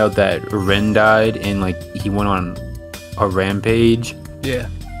he found out that Ren died, and like he went on a rampage. Yeah.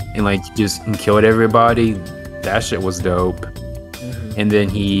 And like just killed everybody. That shit was dope. And then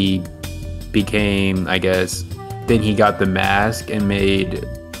he became, I guess, then he got the mask and made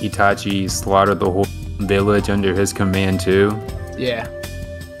Itachi slaughter the whole village under his command too. Yeah.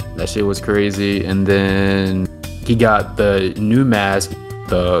 That shit was crazy. And then he got the new mask,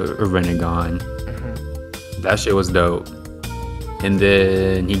 the Rinnegan. That shit was dope. And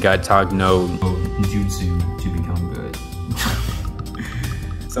then he got taught no jutsu to become good.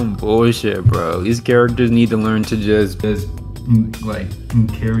 Some bullshit, bro. These characters need to learn to just like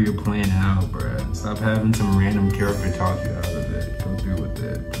carry your plan out, bro. Stop having some random character talk you out of it. Go through with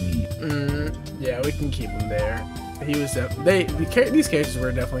it, please. Yeah, we can keep him there. He was these characters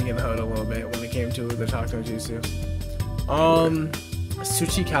were definitely getting hoed a little bit when it came to the talk no jutsu.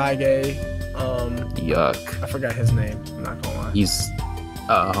 Tsuchikage. Yuck. I forgot his name. I'm not gonna lie. He's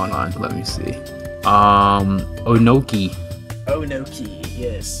hold on, let me see. Onoki. Onoki,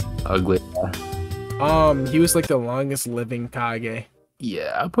 yes. Ugly. He was like the longest living Kage.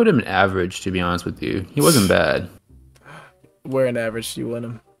 Yeah, I put him in average, to be honest with you. He wasn't bad. Where in average do you want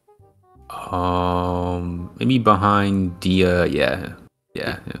him? Maybe behind Dia. Yeah.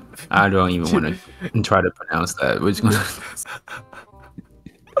 I don't even want to try to pronounce that. Which one?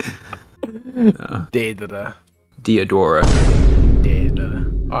 Deidara. Deodora.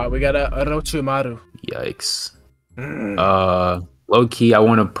 Alright, we got a Orochimaru. Yikes. Low key, I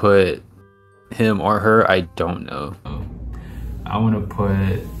want to put him or her. I don't know. I want to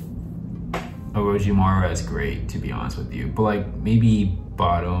put Orochimaru as great, to be honest with you. But like maybe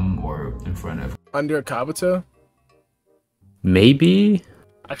bottom or in front of. Under Kabuto? Maybe.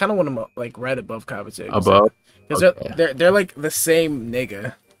 I kind of want him like right above Kabuto. Above? Because okay. they're like the same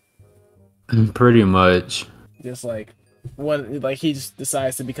nigga. Pretty much. Just like one, like he just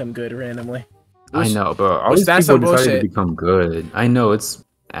decides to become good randomly. I know, but all these people decided to become good. I know, it's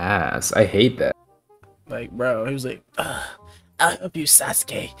ass. I hate that. Like, bro, he was like, I'll help you,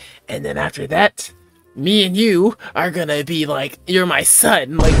 Sasuke, and then after that, me and you are gonna be like, you're my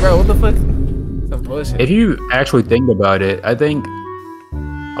son. Like, bro, what the fuck? Some bullshit. If you actually think about it, I think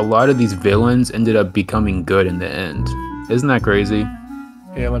a lot of these villains ended up becoming good in the end. Isn't that crazy?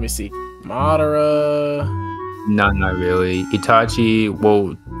 Yeah, let me see. Madara. Not really. Itachi,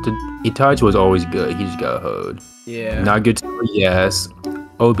 well, Itachi was always good. He just got hoed. Yeah. Naruto, yes.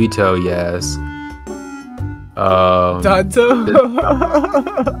 Obito, yes. Danzo?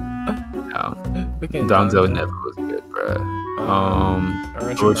 No. Danzo never was good, bro.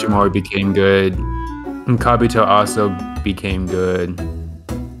 Orochimaru became good. And Kabuto also became good.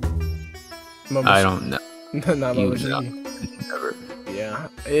 I don't know. Not Never. Yeah,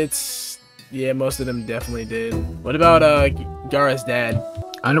 yeah, most of them definitely did. What about Gaara's dad?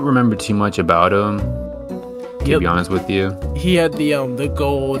 I don't remember too much about him, to be honest with you. He had the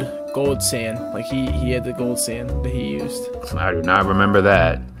gold sand. Like he had the gold sand that he used. I do not remember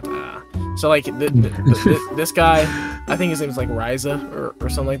that. So like this guy, I think his name is like Ryza or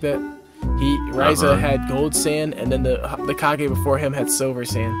something like that. Ryza had gold sand, and then the Kage before him had silver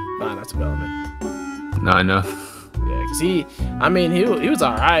sand. Nah, that's development. Not enough. Yeah, cause he was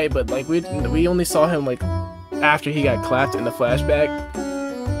alright, but like we only saw him like after he got clapped in the flashback.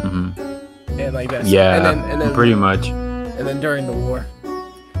 And like that. Yeah, and then pretty much. And then during the war,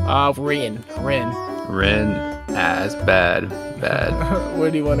 Rin, as bad. Where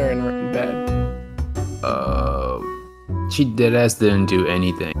do you want her in bad? She deadass didn't do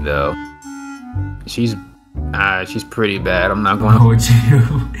anything though. She's pretty bad. I'm not going to hold you.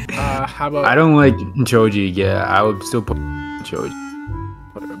 How about? I don't like Choji. Yeah, I would still put Choji.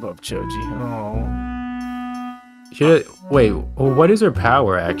 Put her above Choji. Oh. Wait. Well, what is her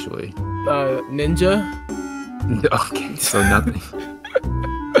power actually? Ninja. Okay, so nothing.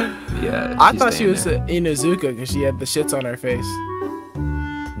 Yeah. I thought she was Inuzuka because she had the shits on her face.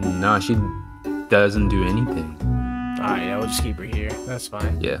 No, she doesn't do anything. Alright, yeah, we'll just keep her here. That's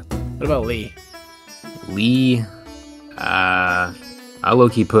fine. Yeah. What about Lee? Lee, I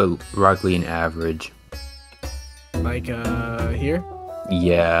low-key put Rock Lee in average. Like, here?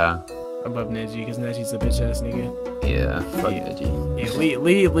 Yeah. Above Neji, because Neji's a bitch-ass nigga. Yeah, fuck Neji.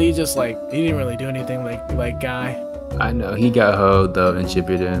 Yeah, Lee just, like, he didn't really do anything like Guy. I know, he got hoed, though, and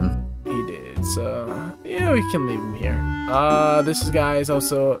Shippuden. He did, so, yeah, we can leave him here. This guy is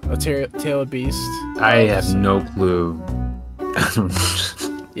also a tailed beast. I have no clue.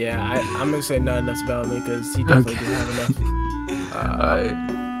 Yeah, I'm gonna say not enough development because he definitely didn't have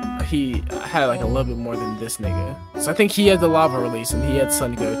enough. He had like a little bit more than this nigga. So I think he had the lava release and he had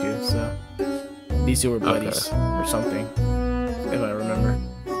Son Goku. So these two were buddies or something, if I remember.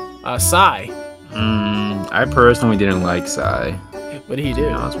 Sai. I personally didn't like Sai. What did he do? To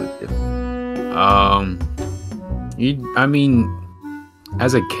be honest with you. I mean,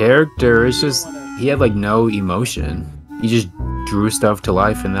 as a character, it's just he had like no emotion. He just drew stuff to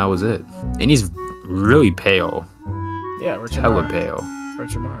life and that was it. And he's really pale. Yeah, Orochimaru. Hella pale.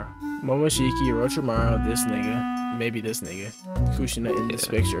 Orochimaru. Momoshiki, Orochimaru, this nigga. Maybe this nigga. Kushina in this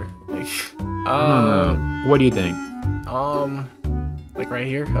picture. Like, what do you think? like right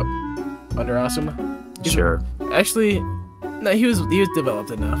here, up under Asuma. Sure. Actually, no, he was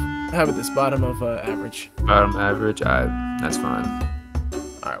developed enough. How about this? Bottom of average. Bottom average? That's fine.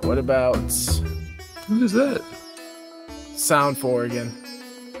 Alright, what about... Who is that? Sound 4 again.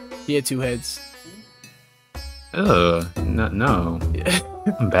 He had 2 heads. No. Yeah.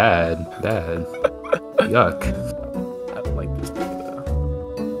 Bad. Yuck. I don't like this nigga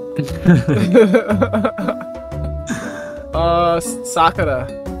though. Sakura.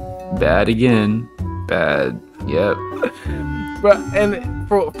 Bad again. Bad. Yep. But and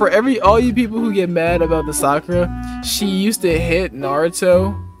for all you people who get mad about the Sakura, she used to hit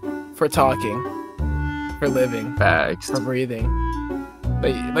Naruto for talking, for living, Facts. for breathing,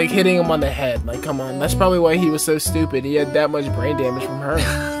 like hitting him on the head. Like, come on, that's probably why he was so stupid. He had that much brain damage from her.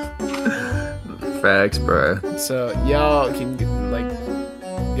 Facts, bruh. So y'all can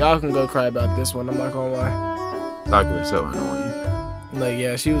go cry about this one. I'm not gonna lie. Sakura's so annoying. Like,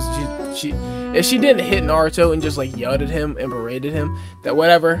 yeah, she if she didn't hit Naruto and just like yelled at him and berated him, that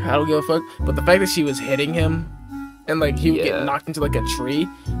whatever, I don't give a fuck. But the fact that she was hitting him and like he would get knocked into like a tree,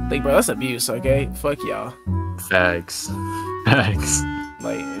 like, bro, that's abuse, okay? Fuck y'all. Facts.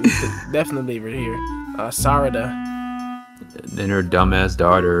 Like, definitely leave her here. Sarada. Then her dumbass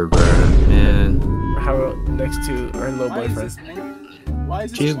daughter, bruh. Man. How about next to her little boyfriend? Why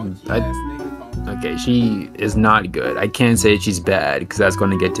is this funky ass nigga called? Okay, she is not good. I can't say she's bad because that's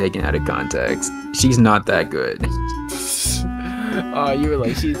going to get taken out of context. She's not that good. Oh, you were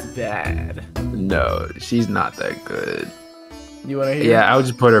like, she's bad. No, she's not that good. You want to hear? Yeah, I would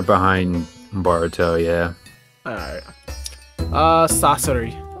just put her behind Boruto, yeah. Alright.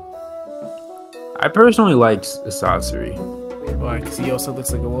 Sasori. I personally like Sasori. Why? Because he also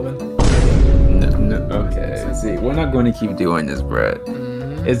looks like a woman? No, okay, see, we're not going to keep doing this, Brett.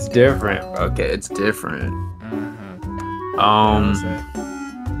 It's different. Okay, it's different.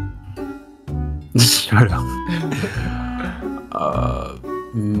 Shut up.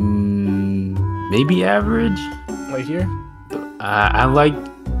 Maybe average? Like here? I liked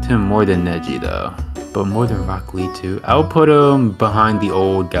him more than Neji though, but more than Rock Lee too. I'll put him behind the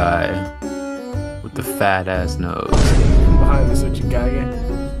old guy with the fat ass nose. Behind the Tsuchikage.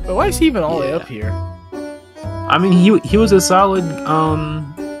 But why is he even all the way up here? I mean, he was a solid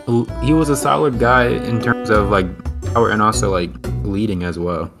guy in terms of like power and also like leading as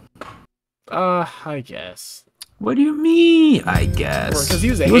well. I guess. What do you mean? I guess. Because he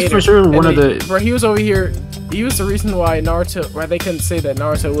was a he was hater. for sure one of the. Bro, he was over here. He was the reason why why they couldn't say that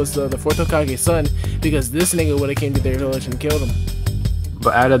Naruto was the fourth Hokage's son, because this nigga would have came to their village and killed him.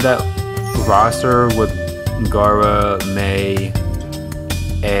 But out of that roster with Gaara, Mei,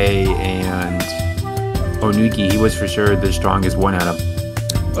 A, and Onuki, he was for sure the strongest one out of.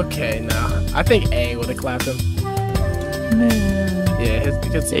 Okay, no. I think A would have clapped him. Man. Yeah,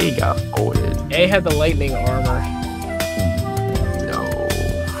 because A got folded. A had the lightning armor. No.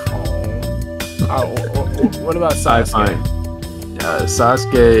 Oh, what about Sasuke?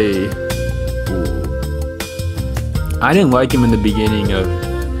 Sasuke. Ooh. I didn't like him in the beginning of.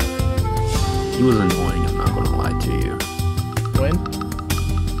 He was annoying. I'm not gonna lie to you. When?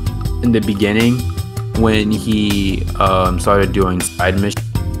 In the beginning, when he started doing side missions,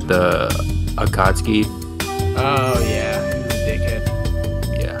 the Akatsuki. Oh yeah, he was a dickhead.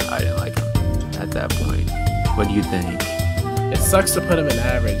 Yeah, I didn't like him at that point. What do you think? It sucks to put him in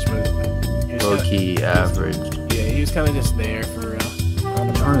average, but Low key average. Yeah, he was kind of just there for real.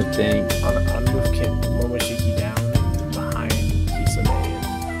 I'm trying to think. On move Momoshiki down behind Kisame.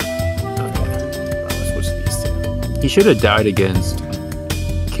 Okay, I'll switch these two. He should have died against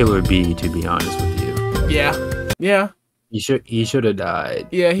Killer B, to be honest with you. Yeah. He should have died.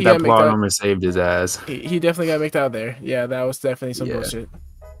 Yeah, he that got plot out. armor saved his ass. He definitely got mixed out there. Yeah, that was definitely some bullshit.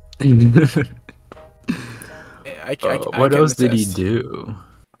 What else did he do?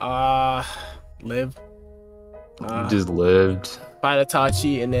 Live. Just lived. Fight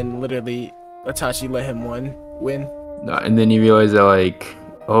Itachi, and then literally Itachi let him win. No, and then he realized that, like,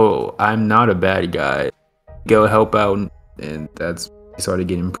 oh, I'm not a bad guy. Go help out, and that's he started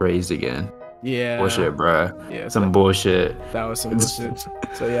getting praised again. Yeah. Bullshit, bruh. Yeah. Some bullshit. That was some bullshit.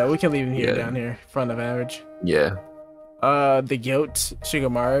 So yeah, we can leave him here down here, front of average. Yeah. The goat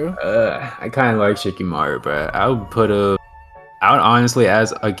Shikamaru. I kind of like Shikamaru, but I would honestly,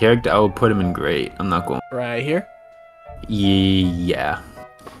 as a character, I would put him in great. I'm not going. Right here. Yeah.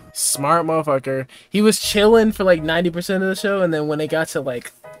 Smart motherfucker. He was chilling for like 90% of the show, and then when they got to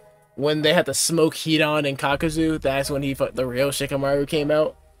like when they had to smoke Hidan and Kakuzu, that's when the real Shikamaru came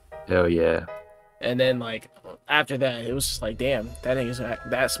out. Hell yeah. And then like after that, it was just like, damn, that nigga's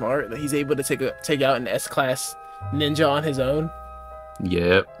that smart that he's able to take out an S-class ninja on his own.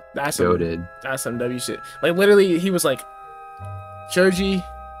 Yep. That's some W shit. Like literally, he was like, Choji,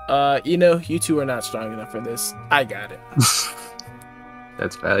 you two are not strong enough for this. I got it.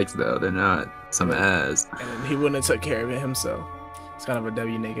 That's facts though. They're not some ass. And he wouldn't have took care of it himself. It's kind of a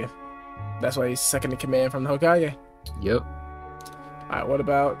W nigga. That's why he's second in command from the Hokage. Yep. Alright, what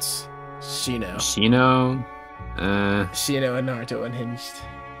about Shino? Shino and Naruto unhinged.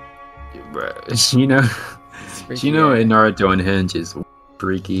 Bruh. Shino and Naruto unhinged is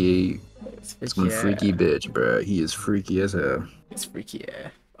freaky. It's one freaky bitch, bruh. He is freaky as hell. It's freaky, yeah.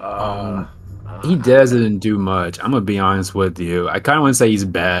 He doesn't do much. I'm gonna be honest with you. I kind of want to say he's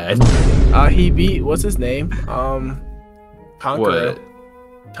bad. He beat, what's his name? Kankuro. What?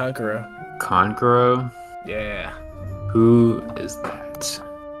 Kankuro. Kankuro? Yeah. Who is that?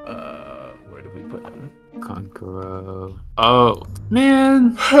 Where did we put him? Kankuro. Oh,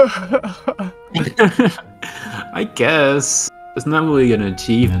 man. I guess. It's not really an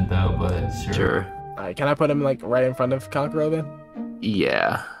achievement though, but sure. Alright, can I put him like right in front of Kankuro then?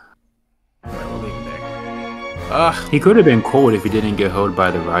 Yeah. Alright, we'll leave him there. He could have been cold if he didn't get held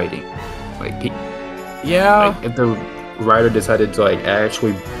by the writing. Like, if the writer decided to like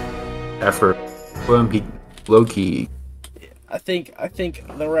actually effort, he low key. I think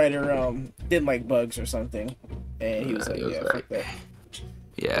the writer didn't like bugs or something, and he was like, fuck that.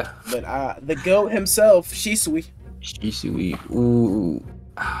 Yeah. But the goat himself, Shisui. Ooh.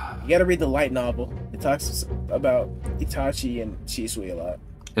 You gotta read the light novel. It talks about Itachi and Shisui a lot.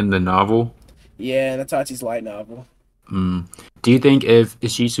 In the novel? Yeah, in Itachi's light novel. Do you think if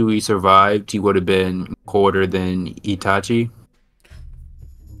Shisui survived, he would have been colder than Itachi?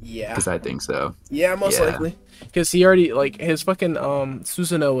 Yeah. Because I think so. Yeah, most likely. Because he already, like, his fucking,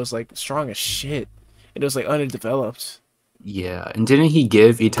 Susanoo was, like, strong as shit. It was, like, underdeveloped. Yeah, and didn't he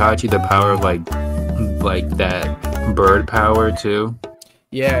give Itachi the power of, like that bird power, too?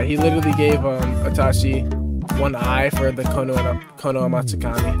 Yeah, he literally gave, Itachi one eye for the Kono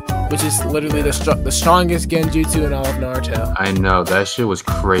Amatsukami, which is literally the strongest genjutsu in all of Naruto. I know, that shit was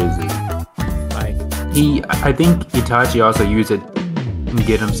crazy. Like, I think Itachi also used it to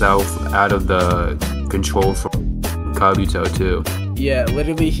get himself out of the control from Kabuto, too. Yeah,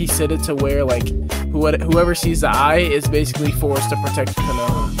 literally he said it to where, like, whoever sees the eye is basically forced to protect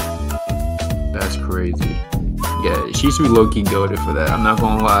Konoha. That's crazy. Yeah, Shisui low-key goated for that, I'm not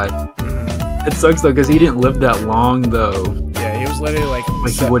gonna lie. It sucks though, because he didn't live that long though. Yeah, he was literally like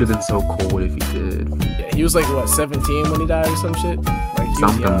he would have been so cold if he did. Yeah, he was like what, 17 when he died or some shit. Like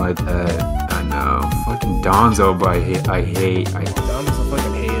something like that. I know. Fucking Donzo, but I hate. Donzo's a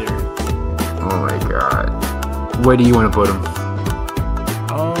fucking hater. Oh my god. Where do you want to put him?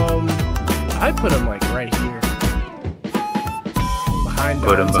 I put him like right here.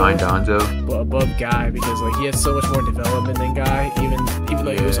 Put him behind Donzo? Above Guy, because like he has so much more development than Guy, even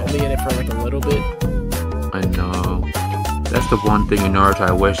though he was only in it for like a little bit. I know. That's the one thing in Naruto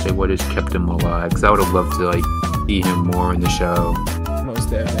I wish they would have kept him alive, because I would have loved to like see him more in the show. Most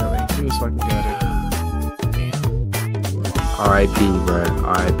definitely. He was fucking good. R.I.P. bro.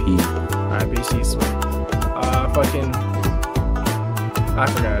 R.I.P. R.I.P. She's sweet. Fucking I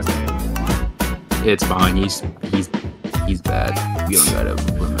forgot his name. It's fine. He's bad. You don't gotta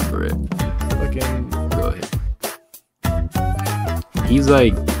remember it. Fucking go ahead. He's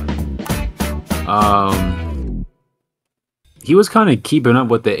like he was kind of keeping up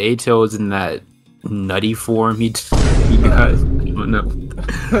with the A-Tails in that nutty form he got. I don't know.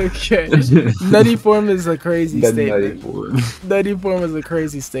 Okay. Nutty form is a crazy statement. Nutty form is a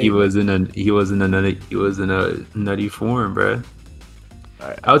crazy statement. He was in a nutty form, bro.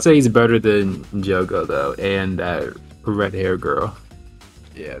 Right. I would say he's better than Jogo though, and that red hair girl.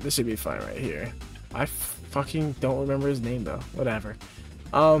 Yeah, this should be fine right here. I fucking don't remember his name though. Whatever.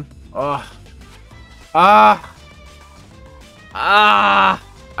 I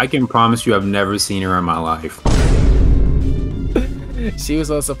can promise you I've never seen her in my life. She was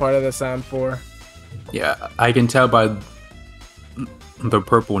also part of the Sound 4. Yeah, I can tell by the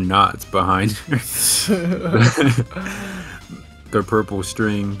purple knots behind her. The purple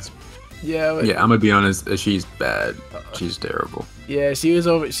strings. Yeah. Yeah, I'm gonna be honest. She's bad. She's terrible. Yeah, she was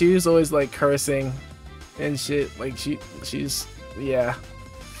always like cursing and shit. Like she's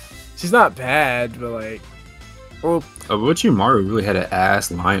not bad, but like. Well, Orochimaru really had an ass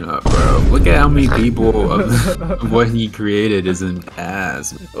lineup, bro. Look at how many people of what he created is an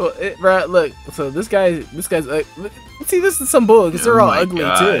ass. Well, bro, look. So this guy's. See, this is some bull because they're all ugly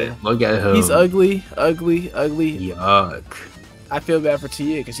too. Look at him. He's ugly. Yuck. I feel bad for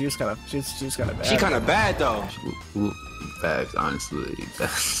Tia because she was kind of bad. She kind of bad though. Facts, honestly.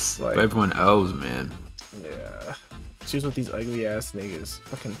 That's like, everyone else, man. Yeah. She was with these ugly ass niggas.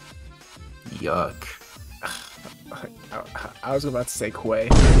 Fucking. Yuck. I was about to say Quay.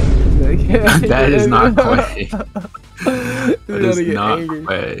 That is not Quay. That is not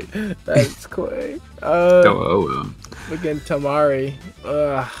Quay. That's Quay. Don't owe him. Again, Tamari.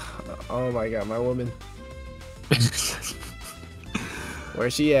 Oh my god, my woman.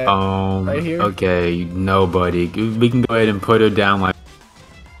 Where's she at? Right here? Okay, nobody. We can go ahead and put her down like...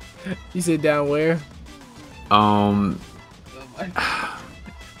 You said down where? I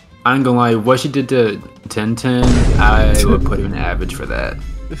ain't gonna lie, what she did to Tenten, I would put her in average for that.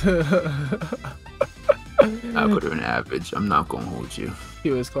 I put her in average. I'm not gonna hold you.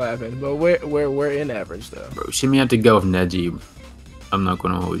 He was clapping, but we're in average though. Bro, she may have to go with Neji. I'm not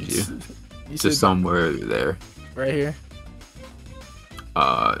gonna hold you. Just somewhere there. Right here.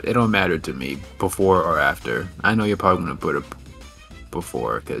 It don't matter to me before or after. I know you're probably gonna put it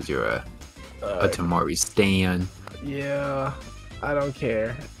before because you're a Tamari stan. Yeah, I don't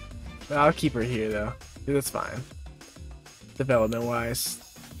care. I'll keep her here though. That's fine. Development wise,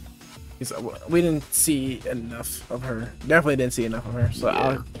 we didn't see enough of her. Definitely didn't see enough of her, so yeah.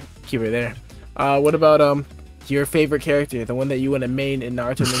 I'll keep her there. What about your favorite character, the one that you want to main in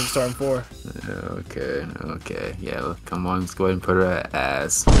Naruto Ninja Storm 4? Okay. Yeah, come on, let's go ahead and put her at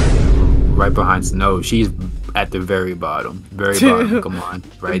ass. Right behind Snow. She's at the very bottom. Very bottom. Come on.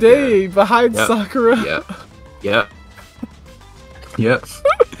 Right there. Behind Sakura. Yep.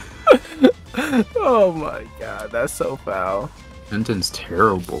 Oh my god, that's so foul. Tenten's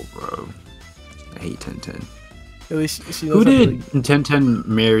terrible, bro. I hate Tenten. At least she knows. Who did Tenten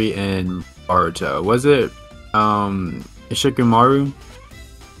marry in Naruto? Was it Ishikimaru?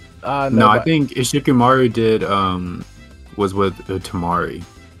 No, I think Ishikimaru did was with Tamari.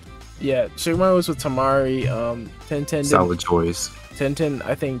 Yeah, Ishikimaru was with Tamari. Tenten solid choice. Tenten,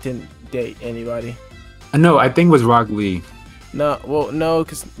 I think, didn't date anybody. No, I think it was Rock Lee. No,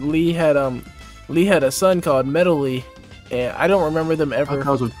 because Lee had a son called Metal Lee, and I don't remember them ever. I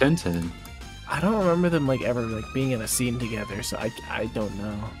was with Tenten. I don't remember them like ever like being in a scene together, so I don't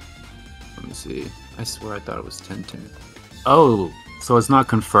know. Let me see. I swear I thought it was Tenten. Oh, so it's not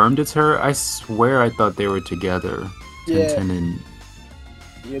confirmed it's her? I swear I thought they were together. Yeah. Tenten and...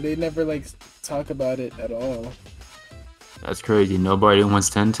 Yeah, they never like talk about it at all. That's crazy. Nobody wants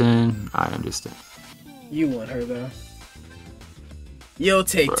Tenten. I understand. You want her though. You'll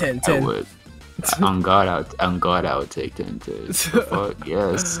take Bro, 10-10. I would. On God, I would take 10 tits. The fuck,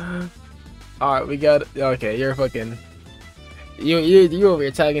 yes. All right, we got. Okay, you're fucking. You over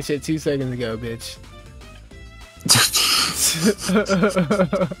here talking shit 2 seconds ago, bitch.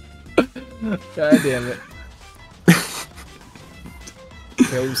 God damn it.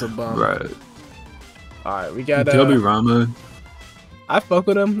 He was a bum. Right. Alright, we got Toby Rama. I fuck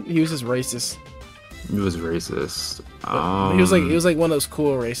with him. He was just racist. He was racist. He was like one of those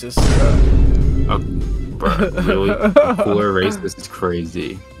cool racists. Bro, really? A cooler racist is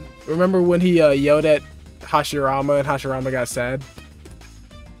crazy. Remember when he yelled at Hashirama and Hashirama got sad?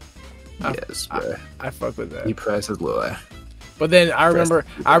 Yes, bro. I fuck with that. He pressed his little ass. But then I remember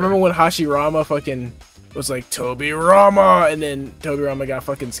when Hashirama fucking was like Toby Rama, and then Toby Rama got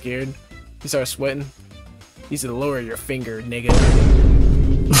fucking scared. He started sweating. He said, "Lower your finger, nigga."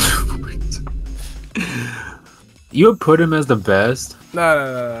 You would put him as the best?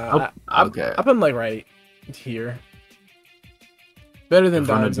 No. Okay. I put him like right here. Better than In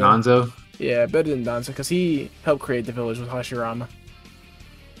front of Danzo. Danzo? Yeah, better than Danzo because he helped create the village with Hashirama.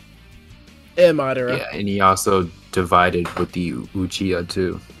 And Madara. Yeah, and he also divided with the Uchiha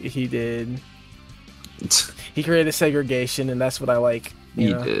too. He did. He created segregation, and that's what I like.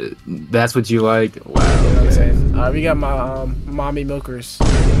 He did. That's what you like? Wow. You know what I'm saying? We got my mommy milkers.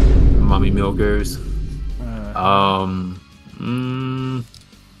 Mommy milkers.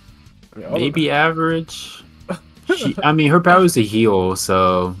 Maybe average. I mean, her power is to heal,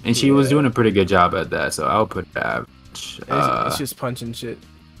 so, and she was doing a pretty good job at that, so I'll put average. It's just punching shit.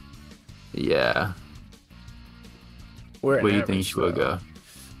 Yeah. Where do you think she would go?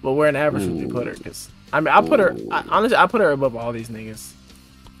 Well, where an average would we put her? Because I mean, I put her. Honestly, I put her above all these niggas.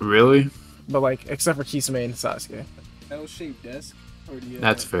 Really? But like, except for Kisame and Sasuke. L-shaped desk. Or do you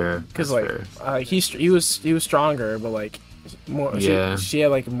That's fair. Because like, he was stronger, but like, more. Yeah. She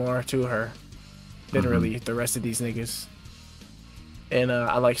had like more to her than really the rest of these niggas. And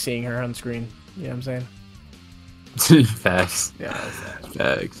I like seeing her on screen. You know what I'm saying? Facts. Yeah.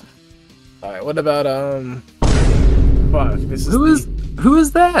 Facts. All right. What about Fuck. This is Who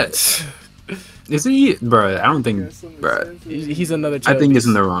is that? Is he, bro? I don't think, bro. He's another. I think he's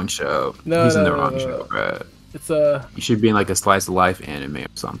in the wrong show. No, he's in the no, wrong no. show, bro. It's He should be in like a slice of life anime or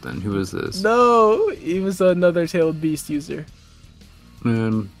something. Who is this? No, he was another tailed beast user.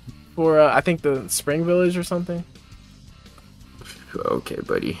 For I think the Spring Village or something. Okay,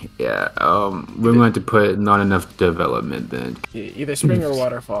 buddy. Yeah. We're going to put not enough development then. Either Spring or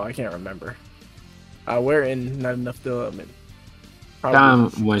Waterfall. I can't remember. We're in not enough development. I'm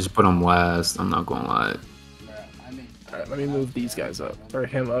going to put him last. I'm not gonna lie. Alright, let me move these guys up, or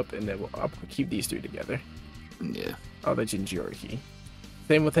him up, and then I'll keep these three together. Yeah. Oh, the Jinjioriki.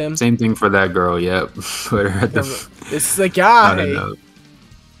 Same with him. Same thing for that girl. Yep. Put her at the. It's the guy.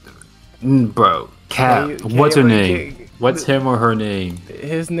 Bro, Cap. What's her name? What's him or her name?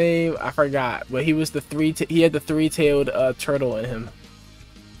 His name I forgot, but he was the he had the three-tailed turtle in him.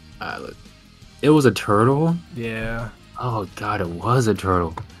 It was a turtle. Yeah. Oh God, it was a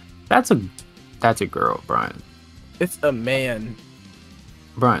turtle. That's a girl, Brian. It's a man.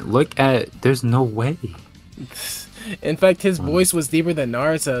 Brian, look at. There's no way. In fact, his voice was deeper than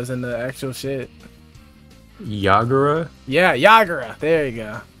Naruto's in the actual shit. Yagura? Yeah, Yagura. There you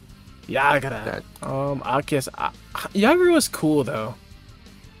go. Yagura. I guess Yagura was cool though.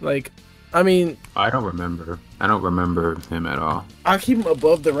 Like, I mean, I don't remember him at all. I keep him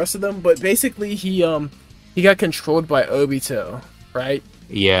above the rest of them, but basically he got controlled by Obito, right?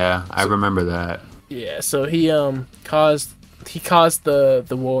 Yeah, I remember that. Yeah, so he caused the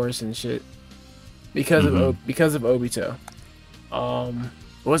wars and shit because of Obito.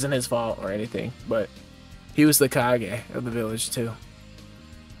 It wasn't his fault or anything, but he was the Kage of the village too.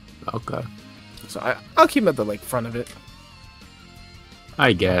 Okay. So I'll keep him at the like front of it.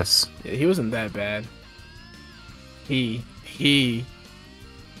 I guess. Yeah, he wasn't that bad. She.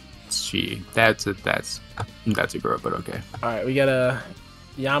 That's a girl, but okay. All right, we got a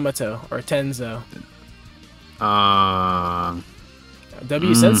Yamato or Tenzo.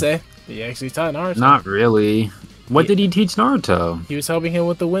 W Sensei. He actually taught Naruto. Not really. What did he teach Naruto? He was helping him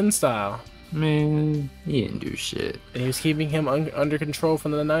with the wind style. Man, he didn't do shit. And he was keeping him under control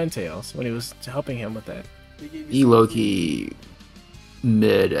from the Nine Tails when he was helping him with that. He low-key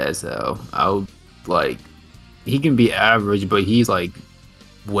mid as hell. He can be average, but he's like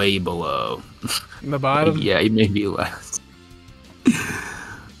way below. In the bottom? Yeah, he may be less.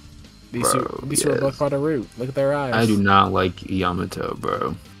 These two are both part of Root. Look at their eyes. I do not like Yamato,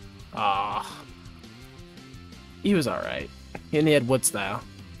 bro. He was alright. And he had wood style.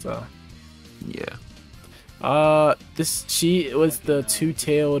 So yeah. she was the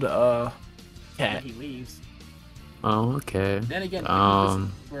two-tailed Cat. he leaves. Oh, okay. Then again, bruh.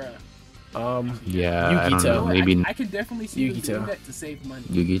 Yeah, I don't know. Yugito. Maybe I could definitely see them doing Yugito. that to save money.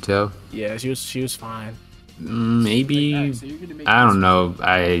 Yugito. Yeah, she was fine. Maybe. Alright, so you're gonna make I this- don't know.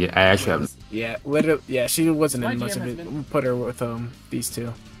 I actually haven't. Yeah, literally. Yeah, she wasn't in Spy much Jam of has it. been- We'll put her with these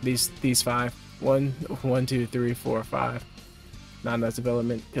two, these five. One, 2, 3, 4, 5. Not enough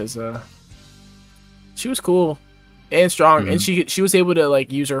development because she was cool and strong, and she was able to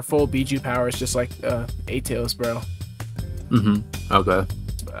like use her full Biju powers just like A-Tails, bro. Okay.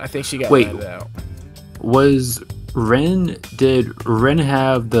 I think she got Wait. ratted out. Was Ren? Did Ren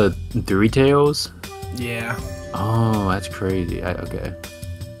have the 3 tails? Yeah. Oh, that's crazy. Okay.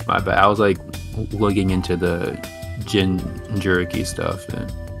 My bad. I was like looking into the Jinchuriki stuff,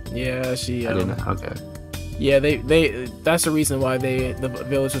 and Yeah, she. I didn't. Okay. Yeah, they. That's the reason why the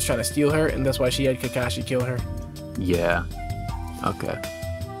village was trying to steal her, and that's why she had Kakashi kill her. Yeah. Okay.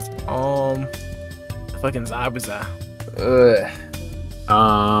 Fucking Zabuza.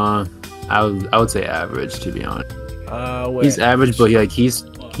 I would say average, to be honest. Wait. He's average, but he's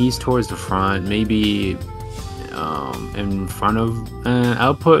towards the front. Maybe in front of.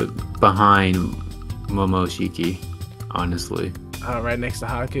 I'll put behind Momoshiki, honestly. Right next to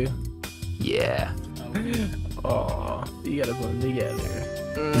Haku. Yeah. Oh, you gotta put them together.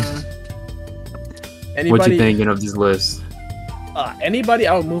 Anybody? What you thinking of this list? Anybody?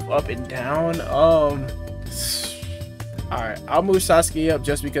 I'll move up and down. All right, I'll move Sasuke up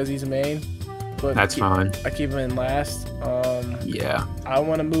just because he's main. But That's fine. I keep him in last. Yeah. I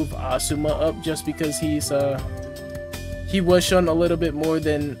want to move Asuma up just because he was shown a little bit more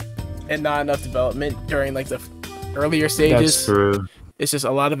than and not enough development during like the earlier stages. That's true. It's just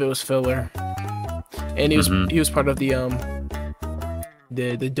a lot of it was filler, and he was part of the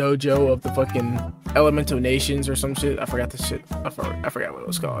dojo of the fucking elemental nations or some shit. I forgot the shit. I forgot what it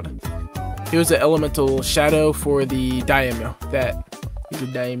was called. He was the elemental shadow for the daimyo.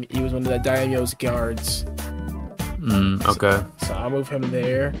 He was one of the daimyo's guards. Okay. So I'll move him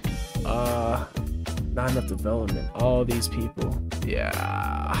there. Not enough development. All these people.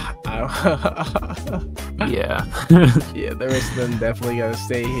 Yeah. Yeah. Yeah, the rest of them definitely gotta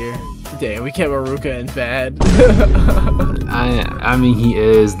stay here. Damn, we kept Aruka in bad. I mean, he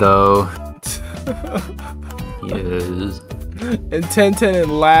is though. He is. And 10-10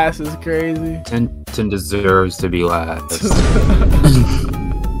 in last is crazy. Tenten deserves to be last.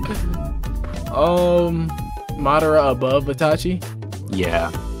 Madara above Itachi?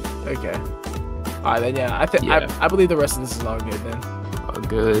 Yeah. Okay. Alright then, yeah. I believe the rest of this is all good then. Oh,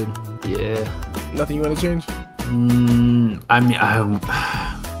 good. Yeah. Nothing you want to change? I mean,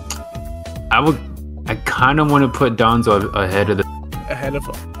 I kind of want to put Danzo ahead of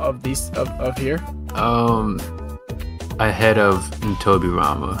here? Ahead of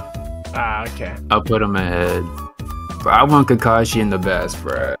Tobirama. Ah, okay. I'll put him ahead. But I want Kakashi in the best,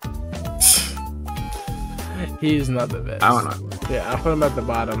 bro. He's not the best. I don't know. Yeah, I'll put him at the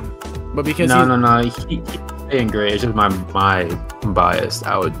bottom. But because no, he's doing great. It's just my bias.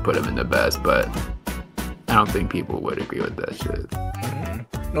 I would put him in the best, but I don't think people would agree with that shit.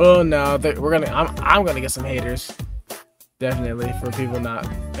 Oh no, I'm gonna get some haters. Definitely for people not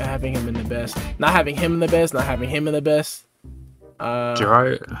having him in the best. Not having him in the best, not having him in the best.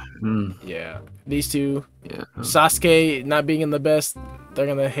 Yeah. These two. Yeah. Sasuke not being in the best, they're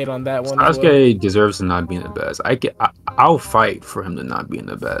gonna hate on that one. Sasuke deserves to not be in the best. I'll fight for him to not be in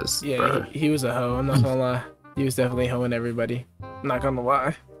the best. Yeah, he was a hoe. I'm not gonna lie. He was definitely hoeing everybody. I'm not gonna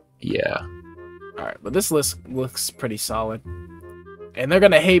lie. Yeah. All right, but this list looks pretty solid, and they're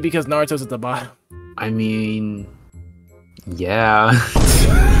gonna hate because Naruto's at the bottom. I mean, yeah.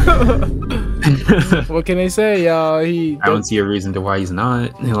 What can I say, y'all? I don't see a reason to why he's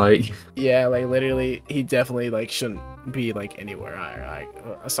not. Like, yeah, like literally, he definitely like shouldn't be like anywhere.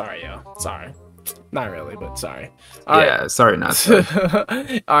 Sorry, y'all. Sorry. Not really, but sorry. All yeah, right. sorry, not sorry.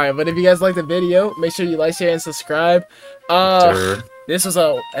 All right, but if you guys like the video, make sure you like, share, and subscribe. Sure. This was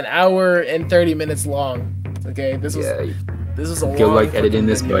an hour and 30 minutes long. Okay, this was a Good long luck editing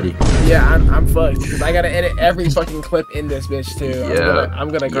this, video. buddy. Yeah, I'm fucked because I gotta edit every fucking clip in this bitch too. Yeah, I'm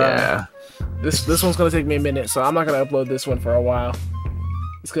gonna cry. Yeah. This one's gonna take me a minute, so I'm not gonna upload this one for a while.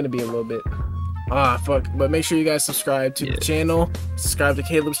 It's gonna be a little bit. Fuck. But make sure you guys subscribe to the channel. Subscribe to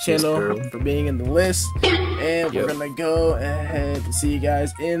Caleb's channel for being in the list. And we're gonna go ahead and see you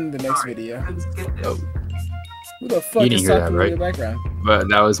guys in the next video. Oh. Who the fuck is talking in the background? But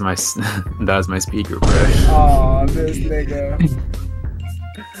that was my speaker, bro. Aw, this nigga.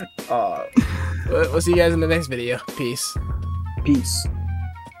 We'll see you guys in the next video. Peace. Peace.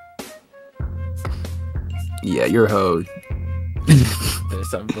 Yeah, you're a hoe.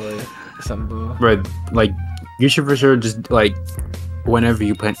 Some boo. But like, you should for sure just like whenever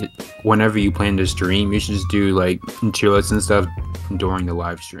you plan to stream, you should just do like tier lists and stuff during the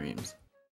live streams.